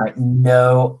skin like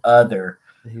no other.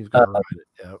 He's gonna write it.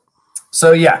 Yep.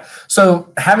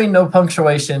 So having no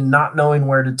punctuation, not knowing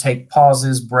where to take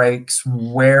pauses, breaks,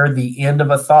 where the end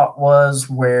of a thought was,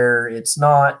 where it's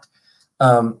not,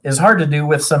 is hard to do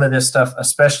with some of this stuff,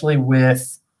 especially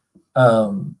with,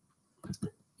 a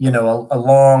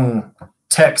long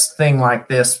text thing like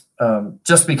this,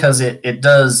 just because it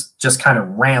does just kind of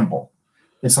ramble.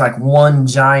 It's like one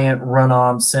giant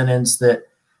run-on sentence that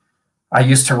I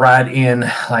used to write in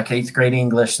like 8th grade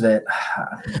English that,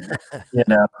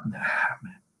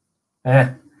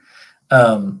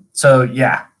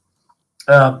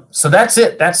 so that's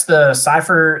it. That's the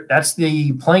cipher. That's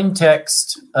the plain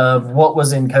text of what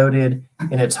was encoded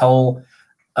in its whole.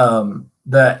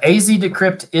 The AZ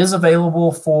Decrypt is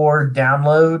available for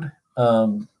download.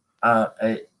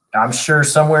 I'm sure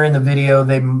somewhere in the video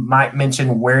they might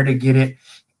mention where to get it.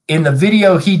 In the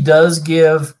video, he does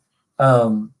give a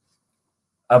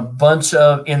bunch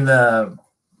of, in the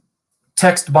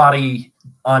text body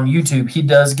on YouTube, he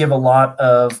does give a lot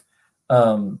of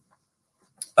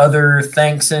other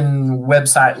thanks and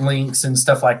website links and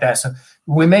stuff like that. So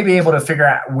we may be able to figure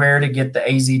out where to get the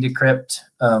AZ Decrypt.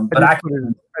 But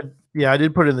I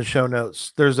did put it in the show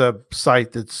notes. There's a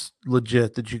site that's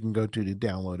legit that you can go to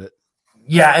download it.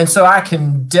 Yeah, and so I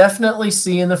can definitely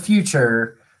see in the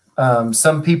future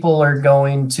some people are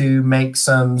going to make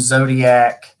some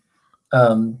Zodiac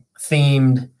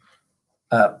themed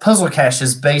puzzle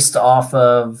caches based off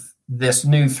of this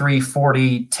new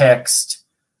 340 text.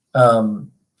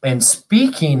 And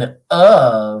speaking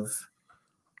of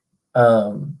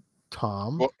Tom,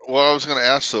 well, I was going to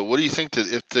ask though, what do you think that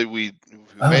if we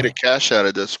made a cache out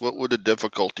of this, what would the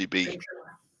difficulty be?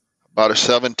 About a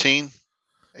 17,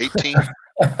 18?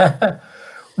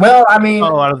 Well, I mean,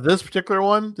 out of this particular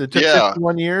one, it took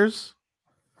 51 years.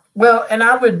 Well, and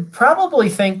I would probably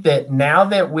think that now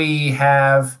that we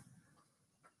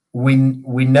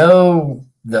know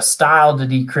the style to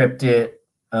decrypt it,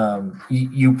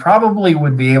 you probably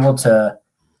would be able to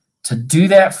do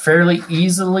that fairly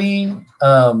easily.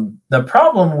 The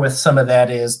problem with some of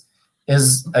that is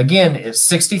again, it's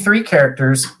 63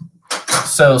 characters.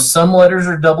 So some letters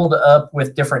are doubled up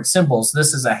with different symbols.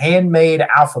 This is a handmade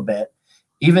alphabet,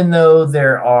 even though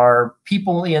there are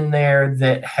people in there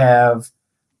that have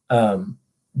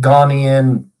gone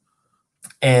in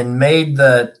and made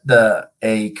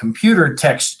a computer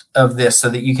text of this so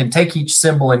that you can take each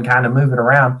symbol and kind of move it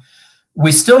around.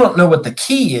 We still don't know what the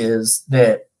key is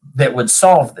that would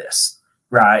solve this,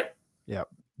 right? Yep.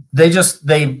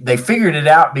 They figured it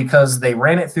out because they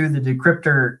ran it through the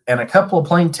decryptor and a couple of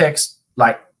plain text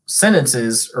like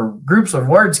sentences or groups of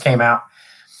words came out.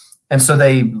 And so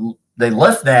they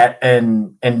left that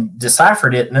and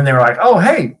deciphered it. And then they were like, oh,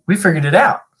 hey, we figured it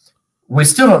out. We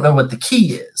still don't know what the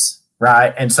key is,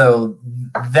 right? And so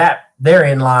that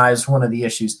therein lies one of the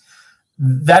issues.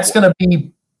 That's going to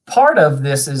be part of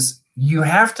this is you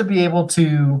have to be able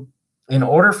to, in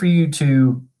order for you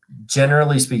to,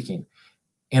 generally speaking,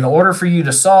 in order for you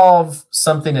to solve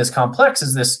something as complex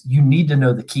as this, you need to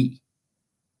know the key.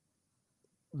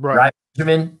 Right,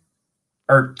 Benjamin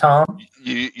or Tom?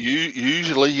 You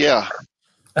usually, yeah.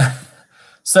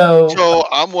 So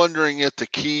I'm wondering if the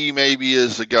key maybe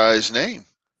is the guy's name.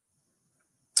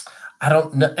 I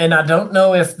don't know, and I don't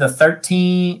know if the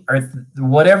 13 or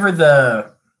whatever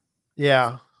the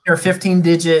or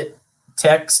 15-digit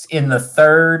text in the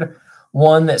third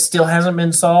one that still hasn't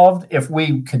been solved. If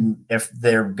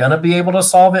they're gonna be able to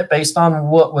solve it based on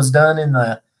what was done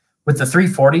with the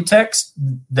 340 text,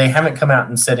 they haven't come out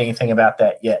and said anything about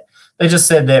that yet. They just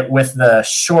said that with the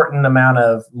shortened amount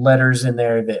of letters in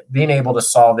there, that being able to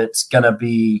solve it's going to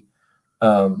be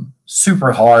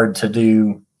super hard to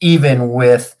do, even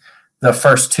with the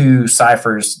first two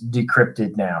ciphers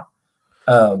decrypted now.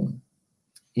 I'm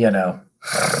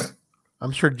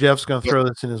sure Jeff's going to throw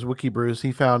this in his Wikibrews.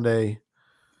 He found a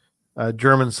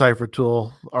German cipher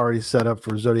tool already set up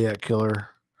for Zodiac Killer.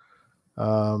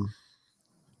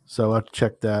 So I'll have to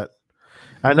check that.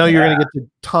 I know you're going to get to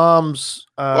Tom's.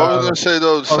 I was going to say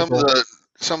though, some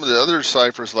of the other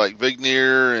ciphers like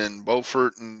Vigneer and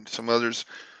Beaufort and some others.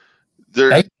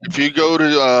 If you go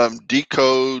to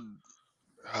decode,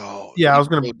 I was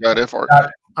going to.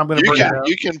 I'm going to.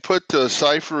 You can put the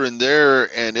cipher in there,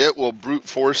 and it will brute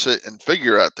force it and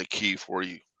figure out the key for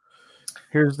you.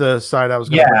 Here's the site I was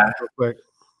going to real quick.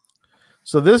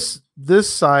 So this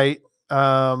site.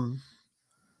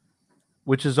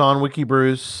 Which is on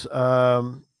Wikibrews. I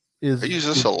use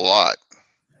this a lot.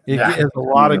 It has a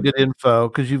lot of good info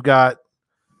because you've got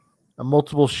a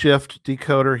multiple shift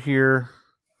decoder here,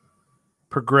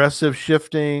 progressive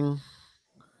shifting,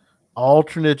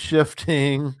 alternate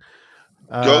shifting.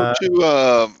 Go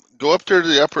up there to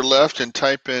the upper left and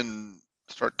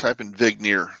start typing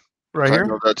Vigneer. Right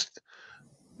here?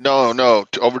 No,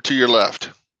 over to your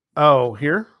left. Oh,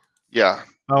 here? Yeah.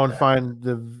 Oh, and find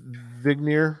the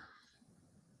Vigneer.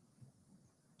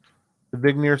 The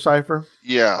Vigneer cipher?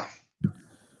 Yeah.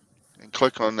 And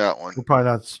click on that one. We're probably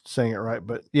not saying it right,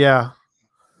 but yeah.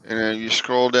 And then you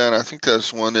scroll down. I think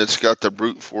that's one that's got the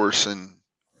brute force and.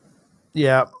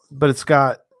 Yeah, but it's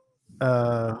got.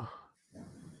 So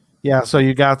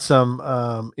you got some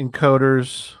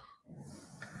encoders,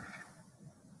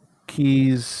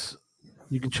 keys.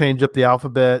 You can change up the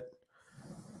alphabet,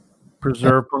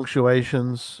 preserve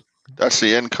punctuations. That's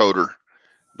the encoder.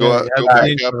 Go back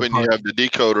up and you have the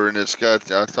decoder, and it's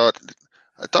got. I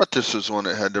thought this was one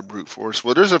that had the brute force.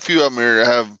 Well, there's a few of them here that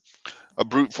have a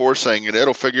brute forcing, and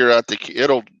it'll figure out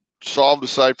it'll solve the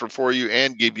cipher for you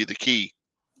and give you the key.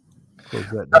 Close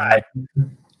that down. Right.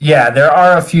 Yeah, there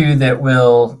are a few that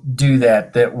will do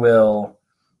that. That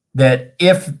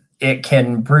if it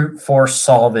can brute force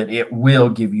solve it, it will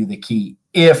give you the key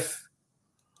if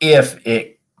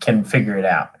it can figure it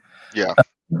out. Yeah.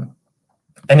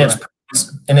 And it's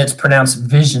pronounced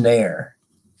Visionaire.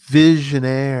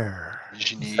 Visionaire.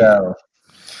 So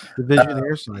The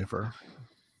Visionaire cipher.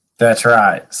 that's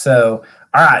right. So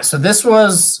all right. So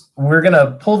we're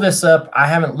gonna pull this up. I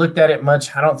haven't looked at it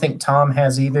much. I don't think Tom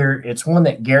has either. It's one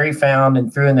that Gary found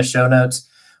and threw in the show notes.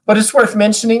 But it's worth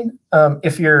mentioning.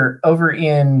 If you're over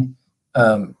in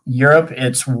Europe,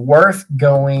 it's worth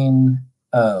going.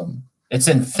 It's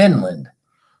in Finland,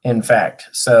 in fact.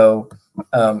 So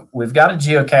we've got a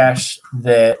geocache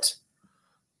that.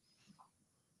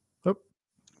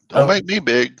 Don't make me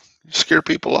big. You scare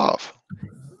people off.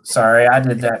 Sorry, I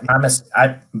did that.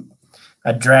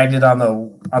 I dragged it on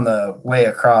the way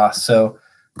across. So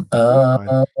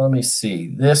let me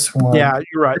see this one. Yeah,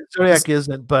 you're right. Zodiac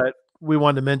isn't, but we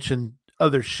wanted to mention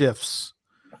other shifts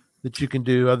that you can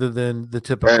do other than the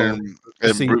typical And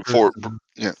brute force.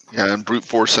 Yeah, and brute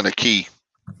force and a key.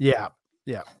 Yeah,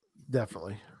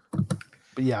 definitely.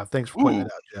 But yeah, thanks for pointing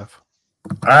that out, Jeff.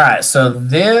 All right, so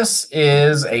this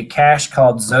is a cache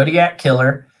called Zodiac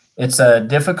Killer. It's a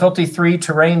difficulty 3,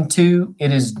 terrain 2.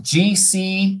 It is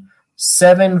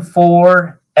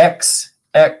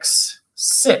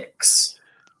GC74XX6.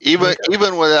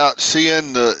 Even without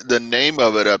seeing the name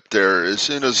of it up there, as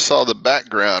soon as I saw the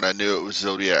background, I knew it was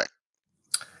Zodiac.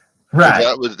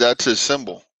 Right. That's his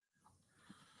symbol.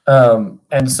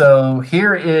 And so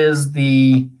here is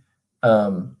the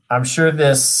I'm sure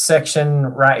this section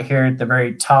right here at the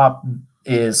very top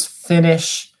is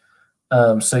Finnish.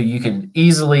 So you can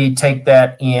easily take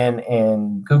that in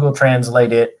and Google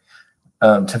Translate it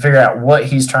to figure out what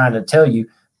he's trying to tell you.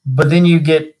 But then you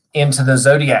get into the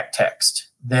Zodiac text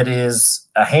that is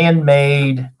a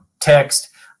handmade text.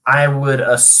 I would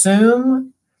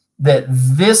assume that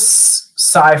this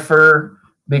cipher,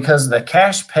 because the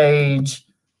cache page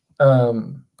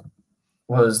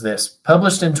was this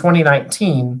published in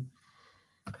 2019.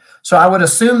 So I would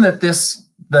assume that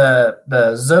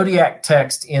the Zodiac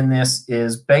text in this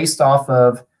is based off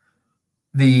of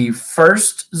the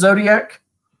first Zodiac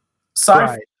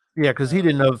cipher. Right. Yeah, because he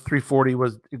didn't know 340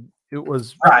 was it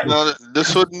was Right. No,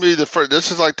 this wouldn't be the first.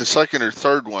 This is like the second or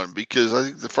third one, because I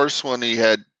think the first one he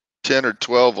had 10 or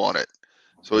 12 on it.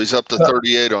 So he's up to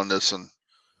 38 on this one.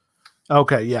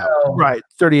 Okay, yeah. Right.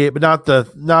 38, but not the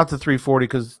 340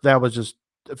 because that was just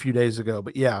a few days ago.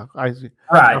 But yeah, I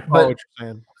follow what you're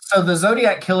saying. So the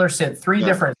Zodiac Killer sent 3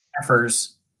 different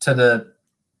ciphers to the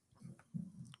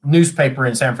newspaper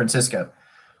in San Francisco,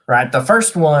 right? The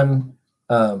first one,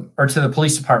 or to the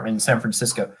police department in San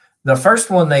Francisco. The first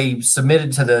one they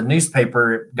submitted to the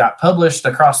newspaper got published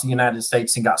across the United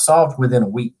States and got solved within a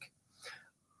week.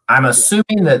 I'm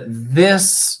assuming that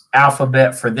this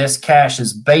alphabet for this cache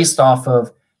is based off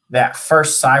of that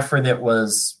first cipher that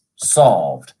was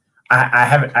solved.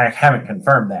 I haven't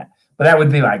confirmed that, but that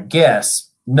would be my guess,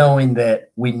 knowing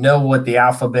that we know what the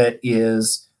alphabet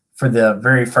is for the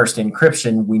very first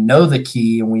encryption. We know the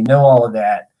key and we know all of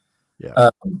that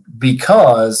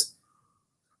because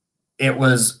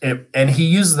and he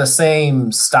used the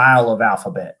same style of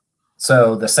alphabet.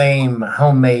 So the same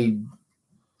homemade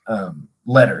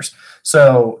letters.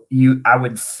 So I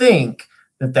would think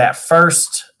that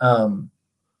first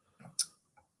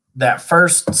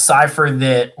cipher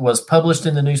that was published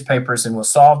in the newspapers and was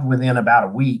solved within about a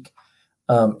week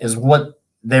is what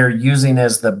they're using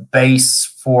as the base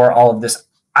for all of this.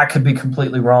 I could be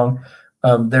completely wrong.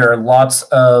 There are lots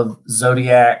of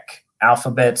Zodiac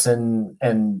alphabets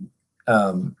and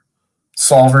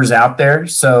solvers out there.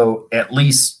 So at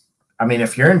least, I mean,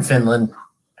 if you're in Finland,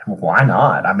 why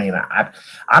not? I mean, I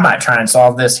might try and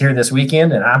solve this here this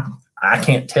weekend, and I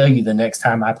can't tell you the next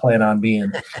time I plan on being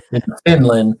in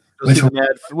Finland. We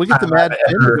get the Mad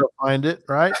Finn to go find it,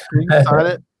 right? We can sign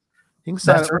it. You can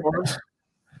sign it for us.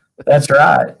 That's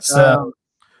right. So,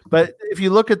 but if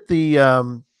you look at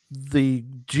the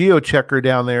geo checker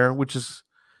down there, which is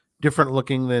different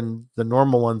looking than the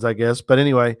normal ones, I guess. But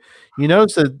anyway, you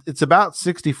notice that it's about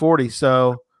 60-40.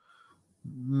 So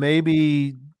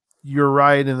maybe you're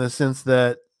right in the sense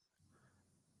that,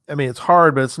 I mean, it's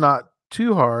hard, but it's not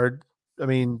too hard. I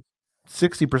mean,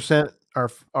 60%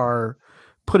 are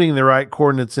putting the right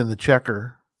coordinates in the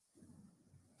checker.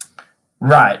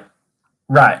 Right.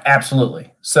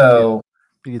 Absolutely. So,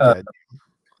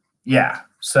 yeah.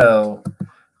 So,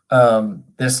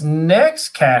 this next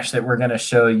cache that we're going to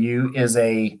show you is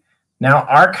a now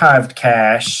archived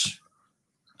cache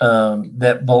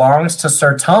that belongs to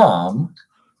Sir Tom.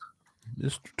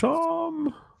 Mr.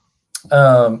 Tom.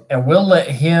 And we'll let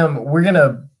him, we're going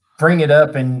to bring it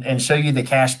up and show you the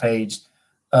cache page.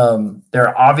 There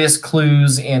are obvious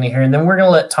clues in here. And then we're going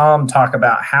to let Tom talk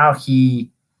about how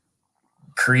he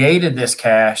created this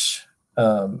cache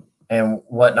and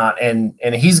whatnot.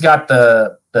 And he's got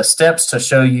the steps to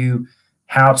show you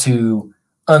how to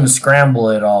unscramble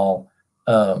it all.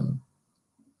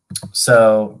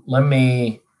 So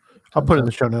I'll put it in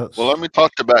the show notes. Well, let me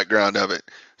talk the background of it.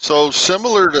 So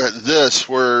similar to this,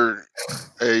 where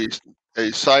a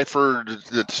cipher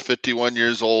that's 51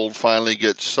 years old finally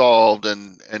gets solved,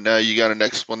 and now you got an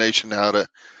explanation how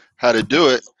to do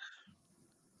it.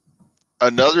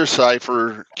 Another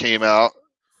cipher came out.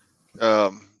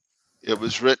 It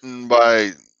was written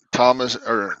by Thomas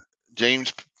or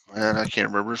James, and I can't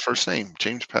remember his first name.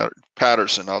 James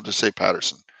Patterson. I'll just say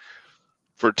Patterson,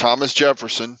 for Thomas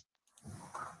Jefferson.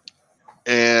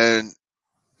 And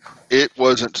it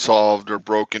wasn't solved or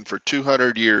broken for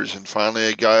 200 years. And finally,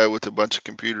 a guy with a bunch of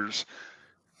computers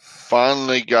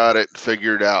finally got it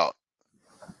figured out.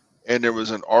 And there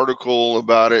was an article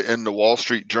about it in the Wall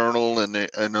Street Journal, and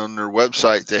on their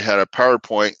website, they had a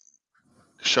PowerPoint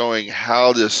showing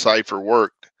how this cipher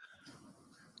worked.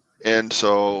 And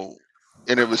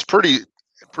it was pretty,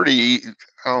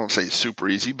 I don't say super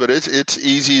easy, but it's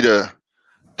easy to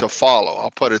follow.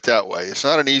 I'll put it that way. It's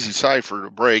not an easy cipher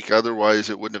to break. Otherwise,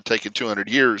 it wouldn't have taken 200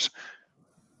 years.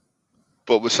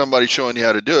 But with somebody showing you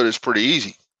how to do it, it's pretty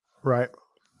easy. Right.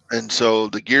 And so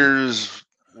the gears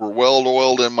were well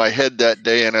oiled in my head that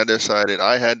day, and I decided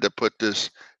I had to put this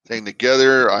thing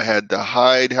together. I had to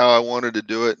hide how I wanted to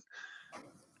do it.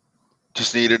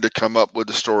 Just needed to come up with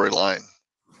a storyline.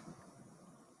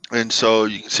 And so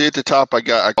you can see at the top, I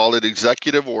call it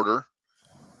executive order.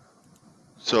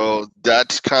 So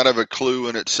that's kind of a clue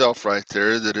in itself right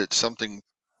there, that it's something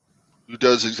who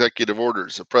does executive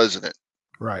orders, the president.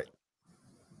 Right.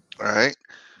 All right.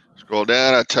 Scroll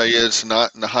down. I tell you, it's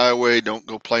not in the highway. Don't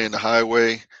go play in the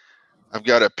highway. I've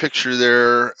got a picture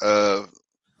there of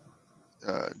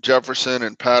Jefferson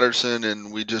and Patterson,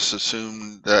 and we just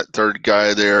assume that third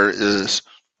guy there is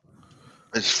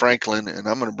Franklin. And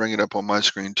I'm going to bring it up on my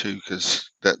screen too,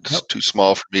 because that's too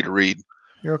small for me to read.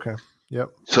 You're okay. Yep.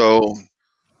 So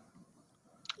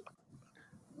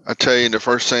I tell you, the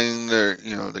first thing there,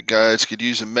 the guys could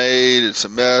use a maid. It's a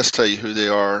mess. Tell you who they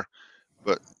are,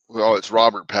 but it's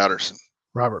Robert Patterson.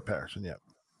 Robert Patterson. Yep.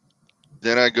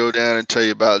 Then I go down and tell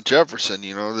you about Jefferson.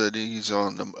 That he's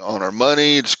on our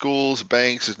money at schools,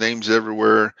 banks. His name's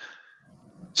everywhere.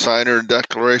 Signer of the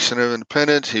Declaration of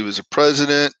Independence. He was a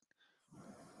president.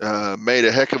 Made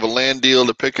a heck of a land deal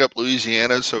to pick up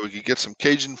Louisiana so we could get some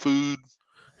Cajun food.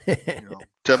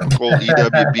 Typical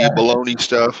EWB baloney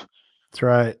stuff. That's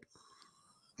right.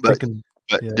 But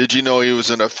did you know he was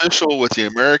an official with the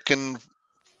American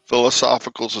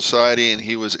Philosophical Society, and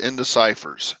he was into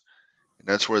ciphers? And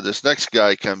that's where this next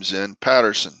guy comes in,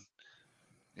 Patterson.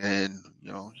 And,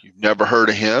 you've never heard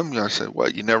of him. I said,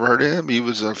 what, you never heard of him? He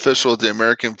was an official at the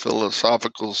American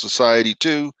Philosophical Society,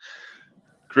 too.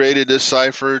 Created this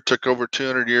cipher, took over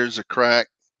 200 years to crack.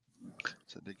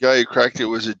 So the guy who cracked it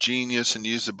was a genius and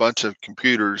used a bunch of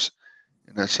computers.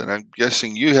 And I said, I'm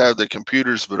guessing you have the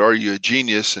computers, but are you a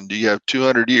genius? And do you have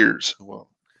 200 years? Well,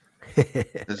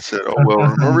 I said,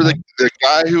 remember the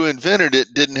guy who invented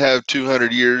it didn't have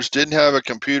 200 years, didn't have a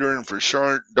computer, and for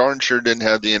sure, darn sure didn't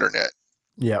have the internet.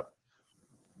 Yep.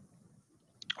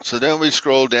 So then we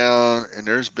scroll down, and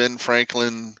there's Ben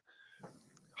Franklin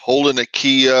holding a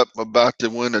key up, about to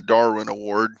win a Darwin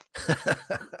Award.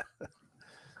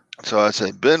 So I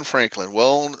say, Ben Franklin,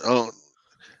 well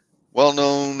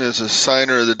known as a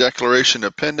signer of the Declaration of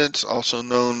Independence, also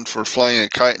known for flying a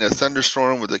kite in a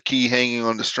thunderstorm with a key hanging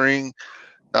on the string.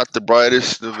 Not the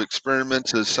brightest of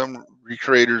experiments, as some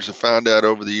recreators have found out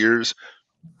over the years.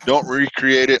 Don't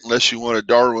recreate it unless you want a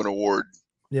Darwin Award.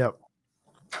 Yep.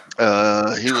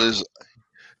 Now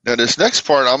this next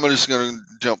part, I'm just going to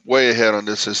jump way ahead on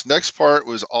this. This next part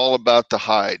was all about the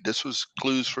hide. This was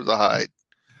clues for the hide.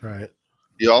 Right.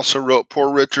 He also wrote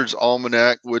Poor Richard's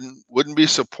Almanac. Wouldn't be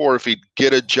so poor if he'd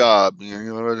get a job.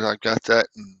 I got that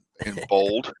in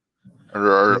bold,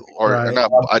 or right.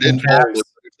 not. I didn't bold it,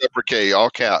 but uppercase, all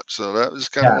caps. So that was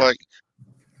kind of like,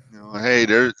 hey,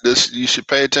 this you should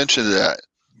pay attention to that.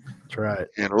 That's right.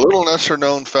 And a little lesser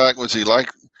known fact was he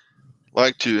liked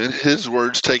to, in his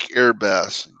words, take air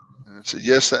baths. And I said,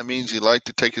 yes, that means he liked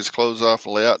to take his clothes off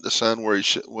and lay out in the sun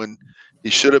when he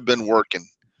should have been working.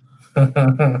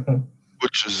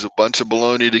 Which is a bunch of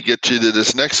baloney to get you to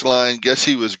this next line. Guess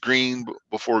he was green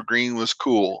before green was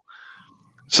cool.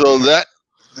 So that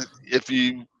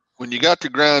when you got to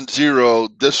ground zero,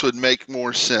 this would make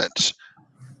more sense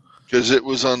because it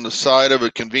was on the side of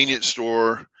a convenience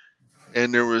store,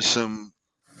 and there was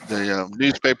the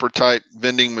newspaper type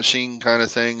vending machine kind of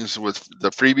things with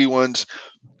the freebie ones,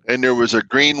 and there was a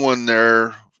green one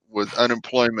there with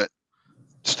unemployment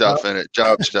stuff in it,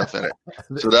 job stuff in it.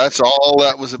 So that's all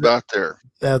that was about there.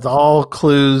 That's all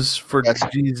clues for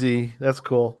GZ. That's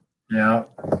cool. Yeah.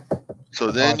 So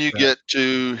then you get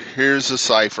to, here's the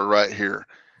cipher right here.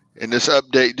 And this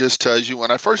update just tells you,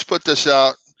 when I first put this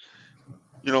out,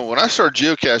 when I started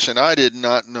geocaching, I did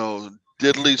not know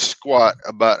diddly squat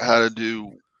about how to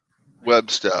do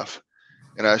web stuff.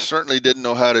 And I certainly didn't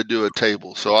know how to do a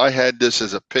table. So I had this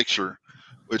as a picture,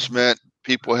 which meant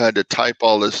people had to type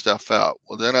all this stuff out.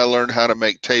 Well, then I learned how to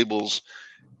make tables,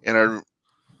 and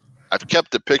I've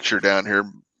kept the picture down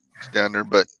there,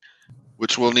 but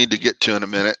which we'll need to get to in a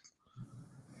minute.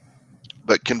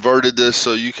 But converted this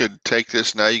so you could take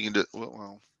this now. You can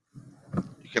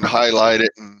you can highlight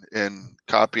it and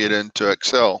copy it into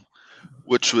Excel,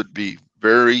 which would be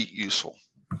very useful.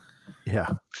 Yeah.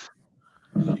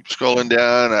 Keep scrolling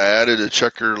down. I added a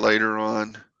checker later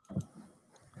on.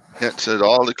 It said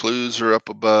all the clues are up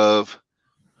above.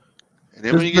 And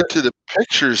then when you get to the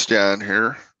pictures down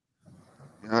here,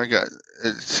 I got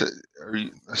it. Are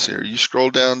you scroll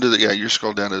down to you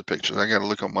scroll down to the pictures. I got to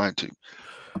look on mine too.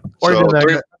 I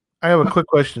have a quick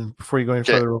question before you go any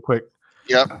further real quick.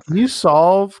 Yeah.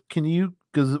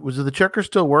 Because was the checker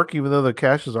still work even though the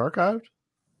cache is archived?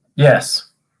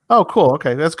 Yes. Oh, cool.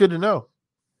 Okay. That's good to know.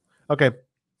 Okay.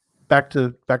 Back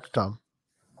to Tom.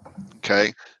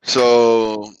 Okay.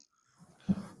 So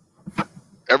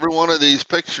every one of these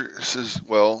pictures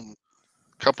a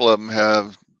couple of them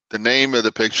have the name of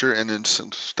the picture and then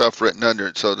some stuff written under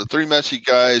it. So the three messy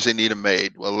guys, they need them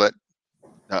made. Well, that's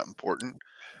not important.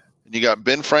 And you got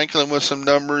Ben Franklin with some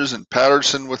numbers, and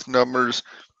Patterson with numbers,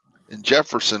 and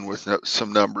Jefferson with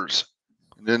some numbers.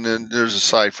 And then there's a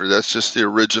cipher. That's just the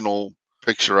original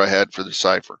picture I had for the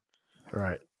cipher.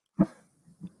 Right.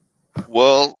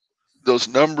 Well, those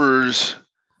numbers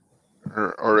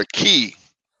are a key,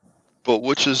 but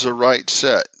which is the right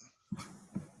set?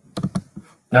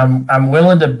 I'm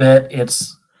willing to bet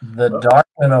it's the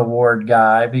Darkman Award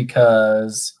guy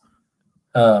because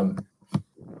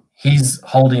he's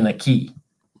holding a key.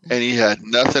 And he had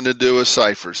nothing to do with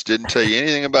ciphers. Didn't tell you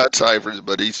anything about ciphers,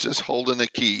 but he's just holding a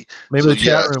key. Maybe the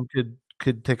chat room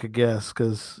could take a guess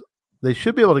because they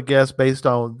should be able to guess based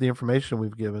on the information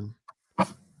we've given.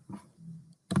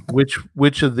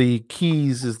 Which of the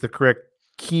keys is the correct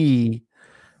key,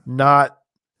 not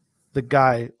the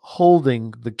guy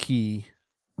holding the key.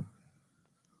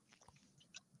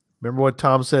 Remember what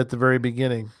Tom said at the very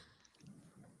beginning.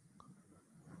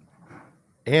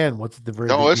 And what's at the very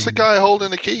beginning? It's the guy holding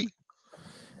the key.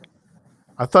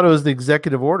 I thought it was the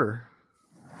executive order.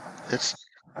 It's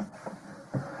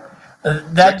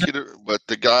that, but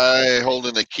the guy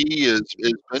holding the key is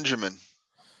Benjamin.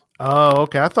 Oh,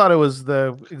 okay. I thought it was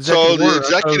the executive so the order.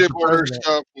 executive order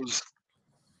stuff was.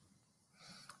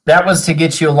 That was to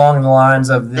get you along the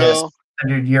lines of this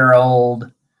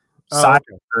 100-year-old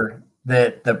cipher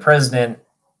that the president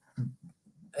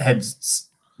had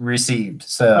received.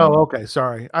 So, okay.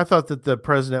 Sorry, I thought that the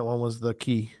president one was the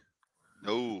key.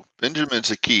 No, Benjamin's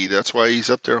the key. That's why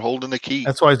he's up there holding the key.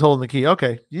 That's why he's holding the key.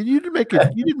 Okay, you did make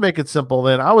it. You did make it simple.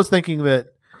 Then I was thinking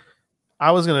that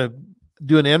I was going to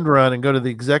do an end run and go to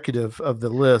the executive of the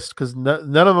list because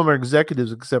none of them are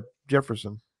executives except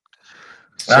Jefferson.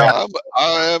 So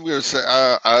I am going to say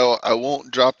I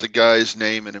won't drop the guy's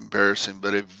name and embarrass him,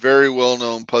 but a very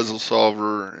well-known puzzle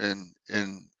solver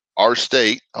in our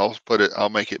state. I'll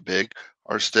make it big.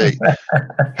 Our state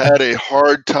had a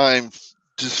hard time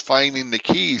just finding the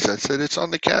keys. I said it's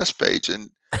on the cast page, and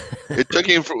it took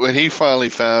him when he finally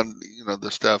found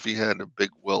the stuff. He had a big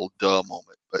duh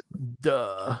moment, but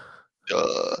duh.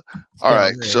 All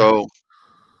right, so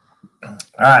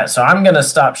I'm going to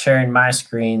stop sharing my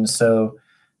screen. So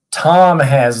Tom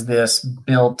has this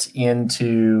built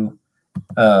into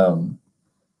an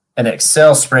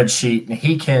Excel spreadsheet, and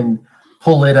he can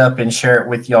pull it up and share it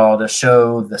with y'all to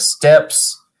show the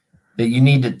steps that you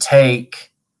need to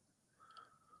take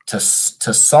to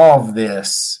solve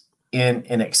this in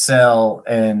Excel,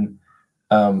 and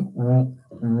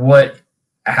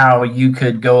how you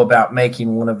could go about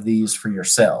making one of these for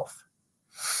yourself.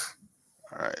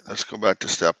 All right, let's go back to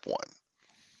step one.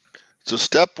 So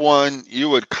step one, you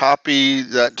would copy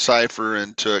that cipher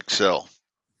into Excel.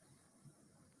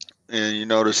 And you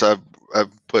notice I've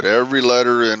put every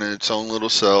letter in its own little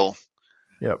cell.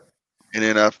 Yep. And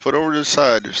then I've put over to the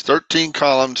side, there's 13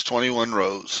 columns, 21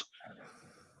 rows.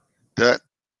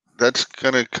 That's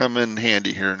going to come in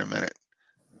handy here in a minute.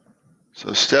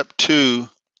 So step 2,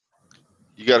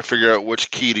 you got to figure out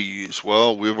which key to use.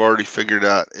 Well, we've already figured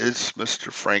out it's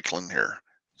Mr. Franklin here.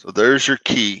 So there's your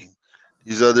key.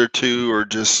 These other 2 are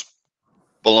just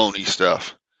baloney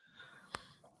stuff.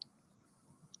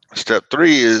 Step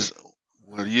 3 is,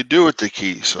 what do you do with the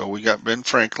key? So we got Ben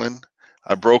Franklin.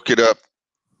 I broke it up.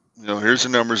 Here's the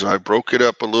numbers. I broke it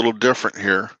up a little different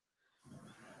here.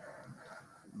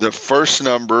 The first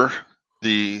number,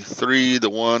 the 3, the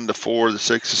 1, the 4, the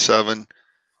 6, the 7,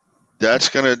 that's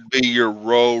going to be your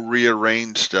row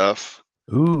rearrange stuff.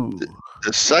 Ooh.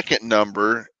 The second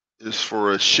number is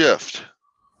for a shift.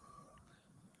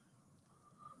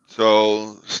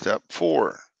 So step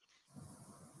 4,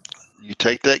 you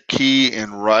take that key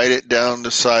and write it down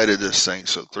the side of this thing.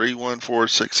 So 3, 1, 4,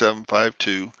 6, 7, 5,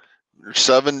 2. There's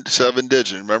seven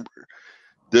digits. Remember,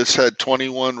 this had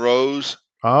 21 rows.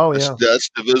 Oh, yeah. That's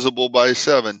divisible by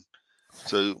 7.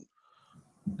 So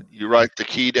you write the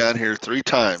key down here 3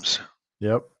 times.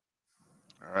 Yep.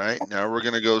 All right. Now we're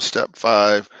going to go step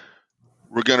 5.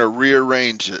 We're going to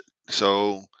rearrange it.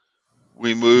 So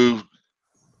we move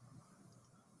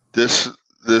this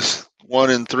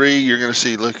 1 and 3. You're going to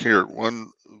see, look here,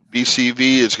 1 BCV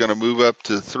is going to move up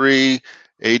to 3.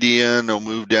 ADN will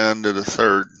move down to the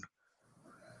 3rd.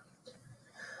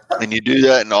 And you do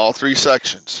that in all 3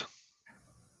 sections.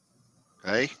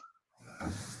 Okay.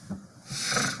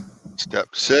 Step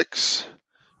 6,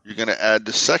 you're going to add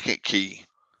the second key.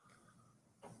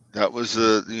 That was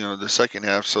the second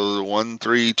half. So the 1,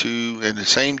 3, 2, and the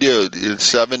same deal. It's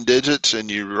 7 digits,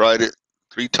 and you write it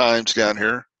 3 times down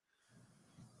here.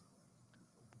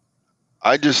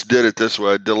 I just did it this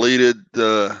way. I deleted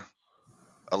a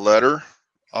letter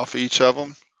off each of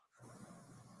them,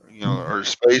 or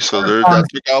space. So that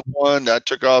took off 1, that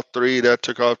took off 3, that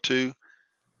took off 2.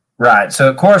 Right. So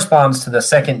it corresponds to the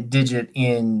second digit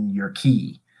in your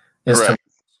key. Is to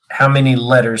how many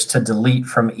letters to delete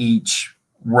from each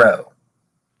row.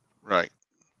 Right.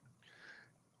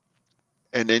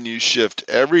 And then you shift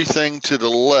everything to the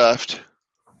left.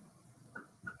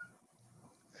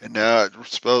 And now it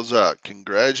spells out,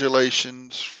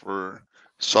 congratulations for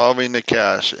solving the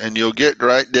cache. And you'll get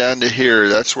right down to here.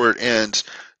 That's where it ends.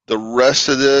 The rest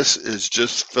of this is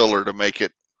just filler to make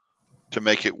it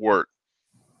work.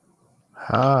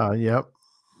 Yep.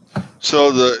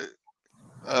 So the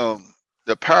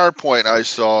PowerPoint I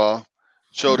saw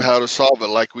showed how to solve it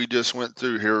like we just went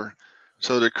through here.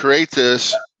 So to create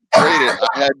it, I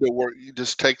had to work. You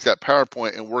just take that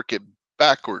PowerPoint and work it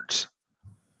backwards.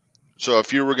 So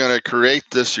if you were going to create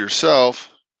this yourself,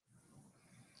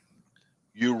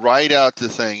 you write out the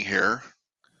thing here,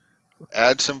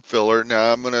 add some filler.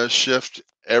 Now I'm going to shift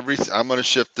everything. I'm going to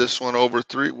shift this one over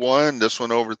 1, this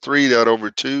one over 3, that over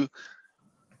 2.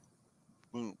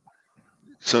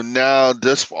 So now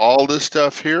all this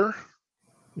stuff here,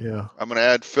 yeah, I'm going to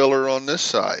add filler on this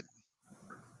side.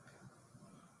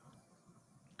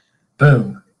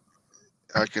 Boom.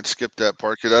 I can skip that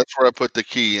part because that's where I put the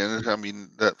key in. I mean,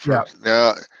 that first.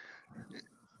 Yeah.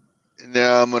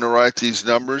 Now I'm going to write these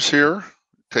numbers here.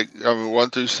 1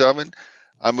 through 7.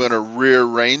 I'm going to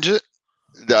rearrange it.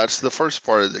 That's the first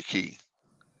part of the key.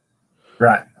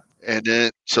 Right. And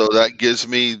then, so that gives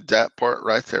me that part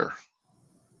right there.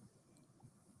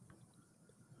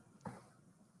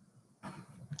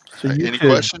 So Any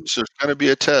questions? There's going to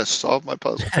be a test. Solve my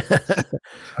puzzle.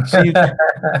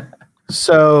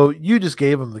 So you just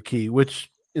gave them the key,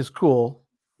 which is cool,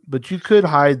 but you could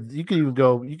hide. You could even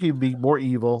go. You could be more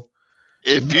evil.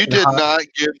 If you did not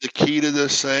give the key to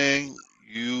this thing,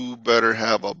 you better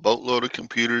have a boatload of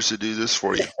computers to do this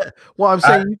for you. Well, I'm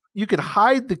saying you could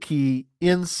hide the key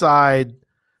inside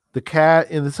the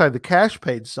cache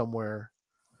page somewhere.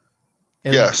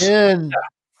 And then,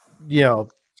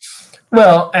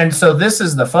 Well, and so this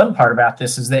is the fun part about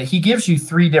this is that he gives you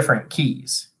 3 different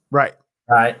keys. Right.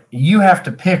 Right. You have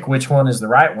to pick which one is the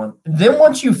right one. Then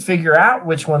once you figure out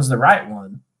which one's the right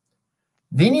one,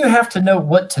 then you have to know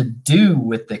what to do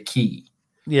with the key.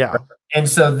 Yeah. Right? And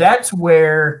so that's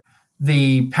where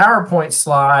the PowerPoint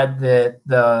slide that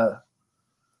the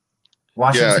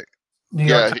Washington New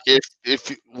York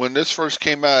if when this first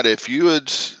came out, if you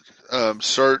had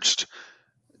searched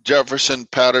Jefferson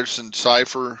Patterson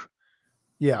cipher,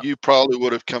 you probably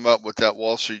would have come up with that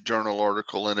Wall Street Journal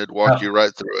article, and it'd walk you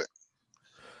right through it.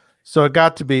 So it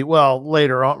got to be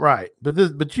later on, right?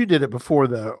 But you did it before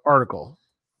the article.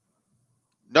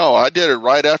 No, I did it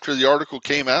right after the article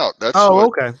came out. That's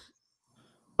okay.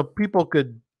 So people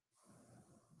could.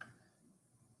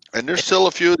 And there's still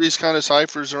a few of these kind of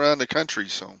ciphers around the country.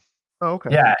 So. Oh, okay.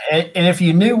 Yeah, and if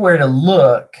you knew where to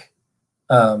look,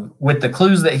 with the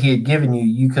clues that he had given you,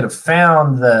 you could have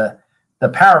found the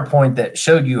PowerPoint that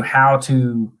showed you how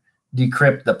to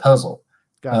decrypt the puzzle.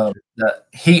 Gotcha.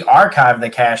 He archived the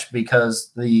cache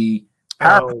because the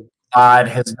PowerPoint slide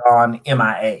has gone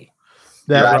MIA.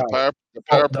 That Yeah, right. the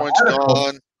PowerPoint's The article-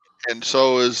 gone, and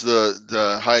so is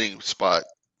the hiding spot.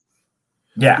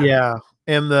 Yeah. Yeah,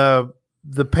 and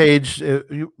the page,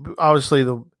 obviously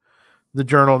the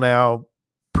journal now,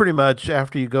 pretty much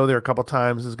after you go there a couple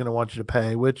times is going to want you to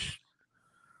pay, which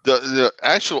The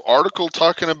actual article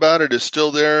talking about it is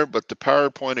still there, but the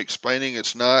PowerPoint explaining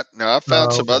it's not. Now I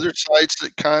found some okay. other sites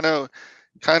that kind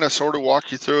of sort of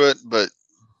walk you through it, but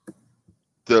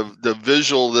the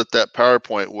visual that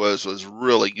PowerPoint was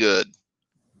really good.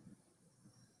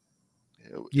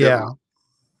 Yeah,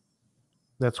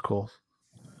 that's cool.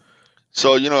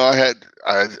 So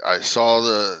I saw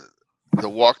the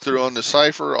walkthrough on the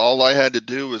cipher. All I had to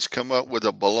do was come up with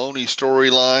a baloney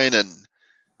storyline, and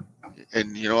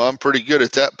I'm pretty good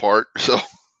at that part. So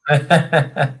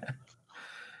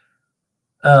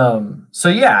so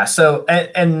yeah, so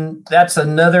and that's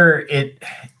another.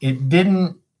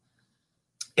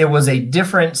 It was a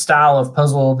different style of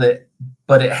puzzle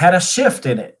but it had a shift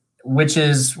in it, which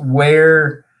is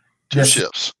where two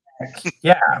shifts.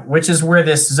 which is where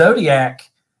this Zodiac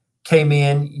came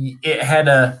in. It had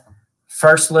a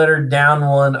first letter down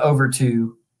 1 over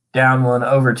 2, down 1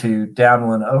 over 2, down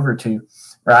 1 over 2,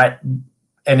 right?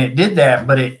 And it did that,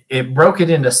 but it broke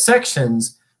it into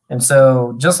sections. And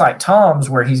so just like Tom's,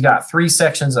 where he's got 3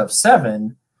 sections of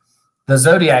 7, the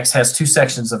Zodiac's has 2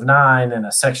 sections of 9 and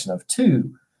a section of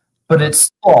 2, but it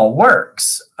still all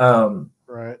works.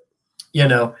 Right.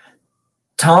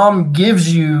 Tom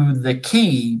gives you the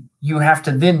key. You have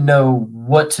to then know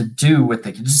what to do with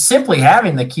the key. Just simply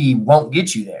having the key won't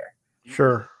get you there.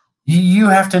 Sure. You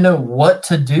have to know what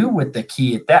to do with the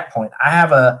key at that point. I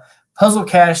have a puzzle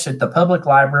cache at the public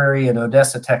library in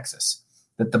Odessa, Texas,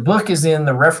 that the book is in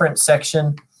the reference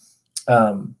section.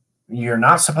 You're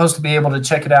not supposed to be able to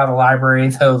check it out of the library,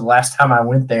 though the last time I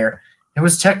went there, it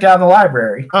was checked out of the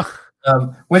library.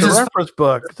 Which it's is a reference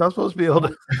book. It's not supposed to be able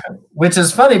to. Which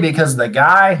is funny because the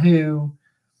guy who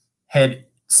had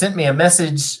sent me a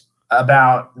message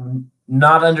about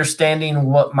not understanding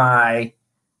what my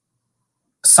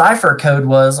cipher code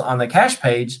was on the cache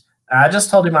page, I just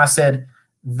told him, I said,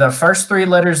 the first 3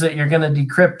 letters that you're going to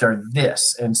decrypt are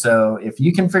this. And so if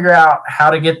you can figure out how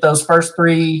to get those first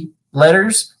 3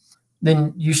 letters,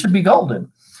 then you should be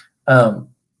golden.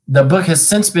 The book has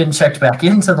since been checked back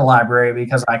into the library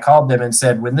because I called them and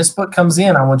said, when this book comes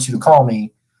in, I want you to call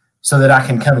me so that I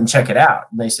can come and check it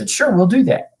out. And they said, sure, we'll do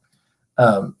that.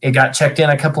 It got checked in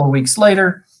a couple of weeks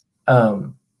later.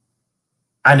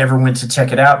 I never went to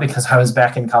check it out because I was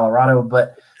back in Colorado,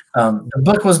 but the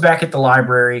book was back at the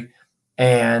library,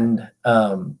 and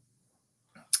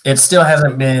it still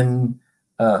hasn't been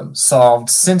solved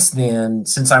since then,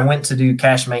 since I went to do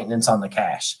cache maintenance on the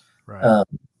cache. Right.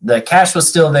 The cache was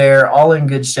still there, all in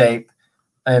good shape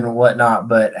and whatnot,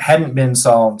 but hadn't been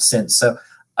solved since. So,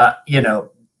 I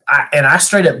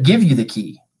straight up give you the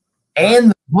key and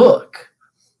the book.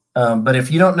 But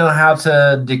if you don't know how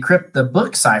to decrypt the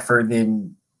book cipher,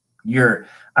 then you're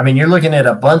looking at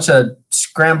a bunch of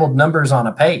scrambled numbers on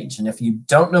a page. And if you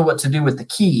don't know what to do with the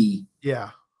key,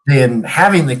 then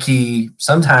having the key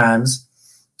sometimes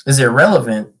is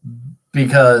irrelevant,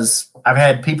 because I've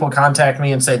had people contact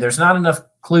me and say, there's not enough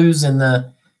clues in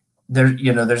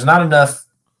there's not enough,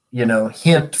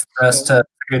 hint for us to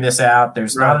figure this out.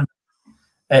 There's not enough.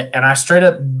 And I straight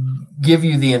up give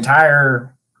you the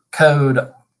entire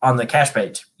code on the cache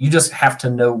page. You just have to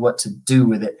know what to do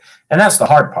with it. And that's the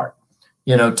hard part.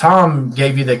 Tom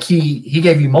gave you the key. He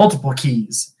gave you multiple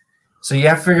keys. So you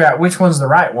have to figure out which one's the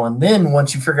right one. Then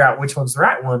once you figure out which one's the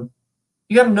right one,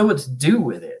 you got to know what to do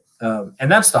with it.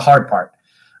 And that's the hard part.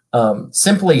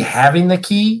 Simply having the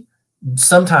key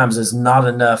sometimes is not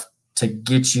enough to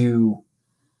get you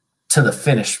to the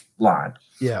finish line.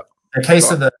 Yeah. In the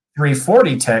case of the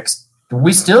 340 text,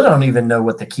 we still don't even know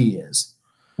what the key is.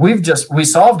 We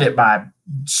solved it by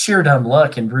sheer dumb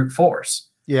luck and brute force.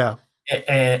 Yeah.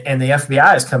 And the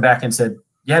FBI has come back and said,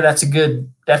 yeah,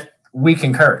 we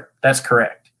concur. That's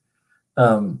correct.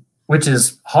 Which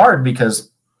is hard because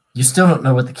you still don't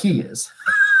know what the key is.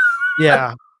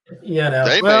 Yeah.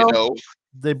 They may know.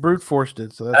 They brute forced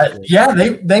it. So that's good. Yeah,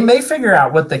 they may figure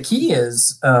out what the key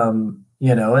is, and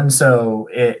so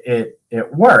it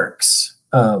works.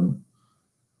 But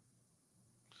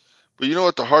you know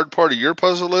what the hard part of your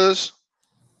puzzle is?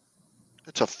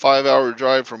 It's a 5-hour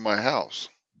drive from my house.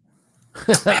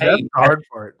 That's the hard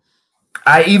part.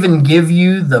 I even give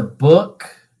you the book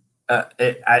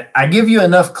I give you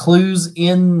enough clues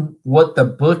in what the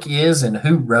book is and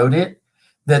who wrote it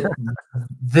that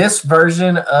this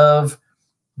version of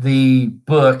the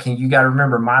book, and you got to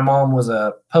remember, my mom was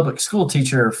a public school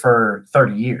teacher for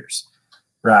 30 years,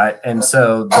 right? And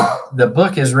so the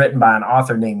book is written by an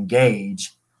author named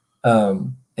Gage,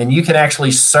 and you can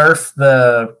actually surf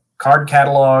the card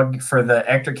catalog for the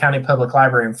Ector County Public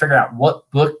Library and figure out what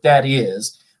book that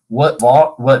is, what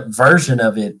version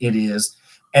of it is.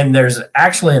 And there's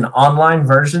actually an online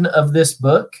version of this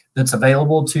book that's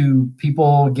available to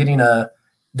people getting a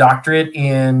doctorate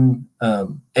in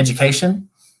education.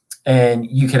 And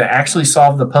you can actually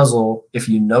solve the puzzle if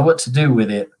you know what to do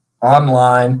with it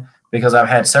online, because I've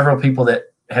had several people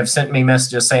that have sent me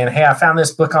messages saying, hey, I found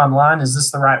this book online. Is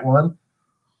this the right one?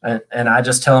 And I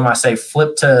just tell them, I say,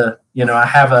 flip to, I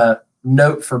have a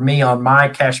note for me on my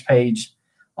cache page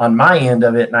on my end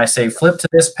of it. And I say, flip to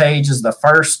this page is the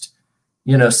first,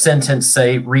 sentence,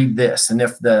 say, read this. And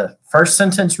if the first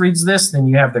sentence reads this, then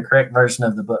you have the correct version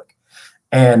of the book.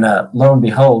 And lo and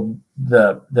behold,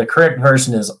 the correct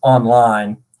version is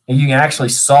online, and you can actually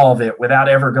solve it without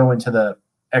ever going to the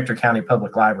Ector County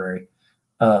Public Library.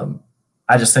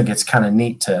 I just think it's kind of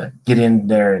neat to get in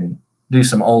there and do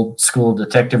some old school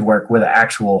detective work with an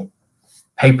actual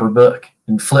paper book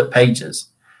and flip pages.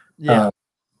 Yeah.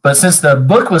 But since the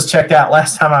book was checked out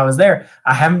last time I was there,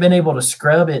 I haven't been able to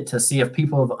scrub it to see if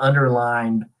people have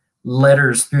underlined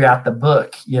letters throughout the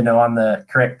book, on the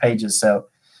correct pages. So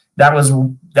that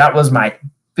was my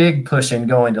big push in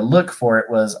going to look for it,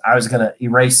 was I was going to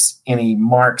erase any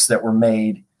marks that were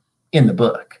made in the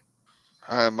book.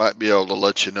 I might be able to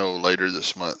let you know later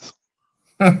this month.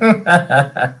 There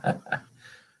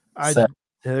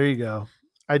you go.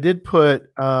 I did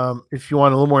put, if you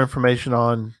want a little more information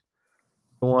on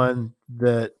the one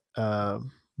that,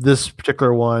 this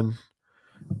particular one,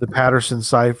 the Patterson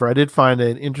cipher, I did find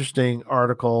an interesting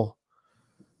article.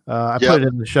 I put it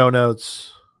in the show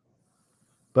notes,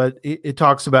 but it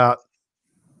talks about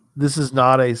this is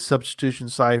not a substitution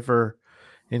cipher,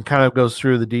 and kind of goes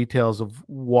through the details of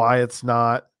why it's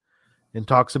not, and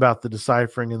talks about the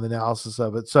deciphering and the analysis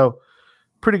of it. So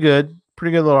pretty good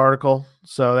little article.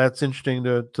 So that's interesting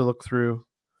to look through.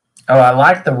 Oh, I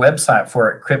like the website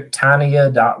for it,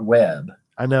 cryptania.web.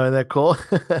 I know, isn't that cool?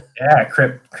 Yeah,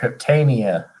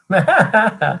 Cryptania.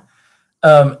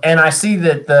 And I see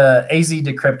that the AZ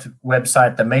Decrypt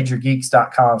website, the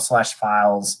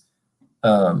majorgeeks.com/files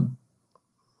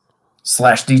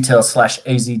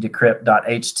 /details/AZ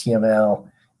Decrypt.html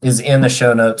is in the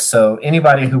show notes. So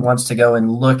anybody who wants to go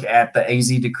and look at the AZ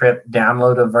Decrypt,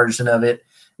 download a version of it,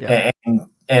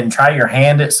 and try your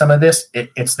hand at some of this,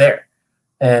 it's there.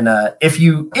 And if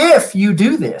you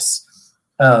do this,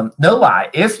 no lie,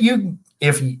 if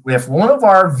one of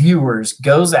our viewers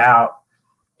goes out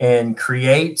and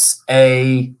creates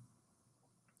a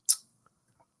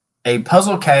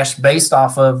puzzle cache based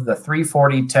off of the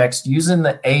 340 text using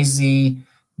the AZ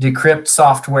Decrypt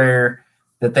software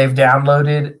that they've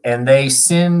downloaded, and they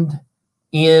send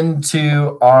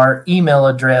into our email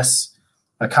address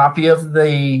a copy of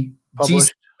the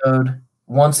GC code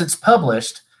once it's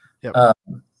published,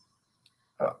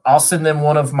 I'll send them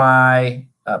one of my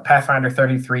Pathfinder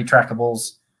 33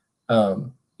 trackables.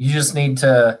 You just need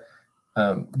to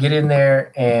get in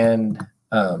there and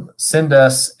send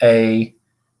us an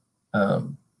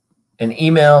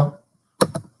email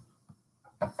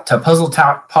to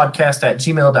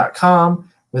puzzletalkpodcast@gmail.com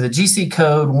with a GC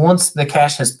code once the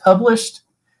cache has published.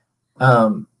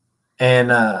 Then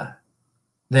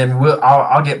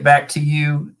I'll get back to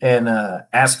you and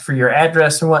ask for your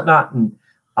address and whatnot, and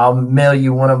I'll mail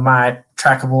you one of my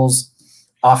trackables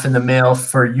off in the mail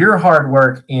for your hard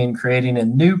work in creating a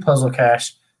new puzzle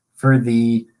cache for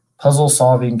the puzzle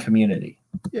solving community.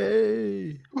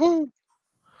 Yay! Woo.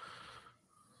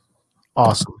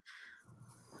 Awesome.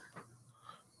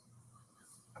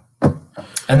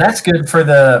 And that's good for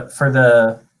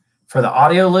the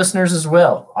audio listeners as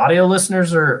well. Audio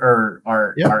listeners are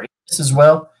in this as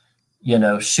well.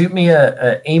 Shoot me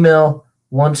an email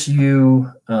once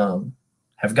you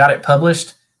have got it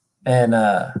published, and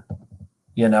I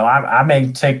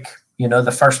may take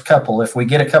the first couple. If we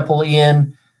get a couple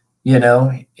in,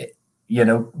 real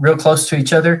close to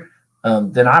each other,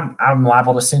 then I'm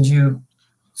liable to send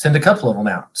a couple of them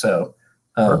out. So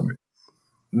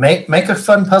make a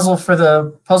fun puzzle for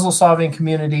the puzzle solving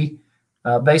community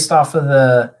based off of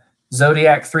the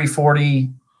Zodiac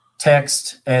 340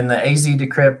 text and the AZ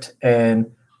Decrypt, and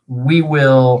we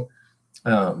will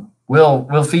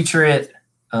we'll feature it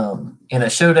in a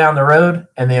show down the road,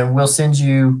 and then we'll send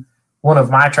you one of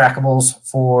my trackables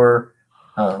for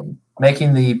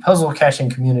making the puzzle caching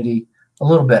community a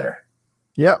little better.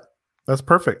 Yep, that's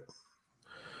perfect.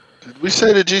 Did we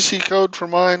say the GC code for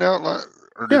mine outline,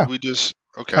 or did Yeah. we just?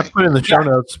 Okay, I put it in the show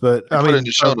notes, but I put it in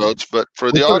the show notes. But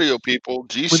for the we put- audio people,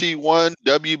 GC1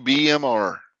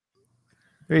 WBMR.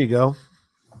 there you go.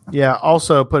 Yeah,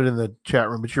 also put it in the chat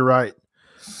room, but you're right.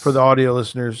 For the audio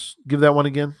listeners, give that one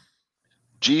again.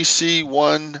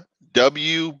 GC1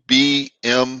 WBMR.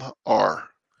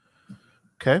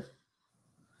 Okay.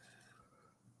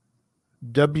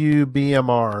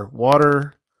 WBMR,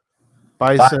 water,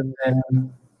 bison,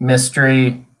 And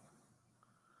mystery.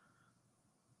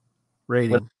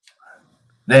 rating.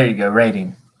 There you go.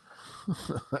 Rating.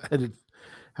 I did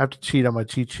have to cheat on my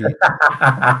cheat sheet.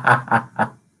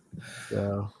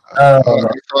 So. I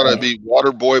thought it'd be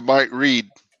Waterboy Mike Reed.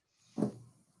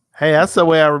 Hey, that's the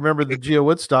way I remember the Geo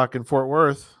Woodstock in Fort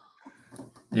Worth.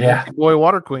 Yeah. Boy,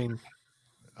 Water Queen.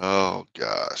 Oh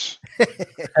gosh.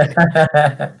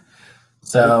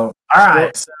 So, all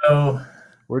right. So,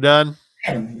 We're done.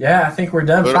 yeah, I think we're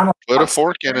done. Put a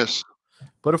fork in us.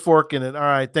 Put a fork in it. All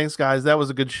right. Thanks, guys. That was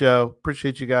a good show.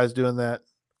 Appreciate you guys doing that.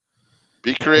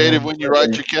 Be creative when you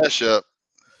write your cash up.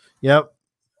 Yep.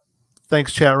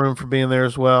 Thanks, chat room, for being there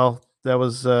as well. That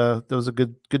was a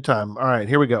good time. All right,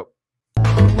 here we go.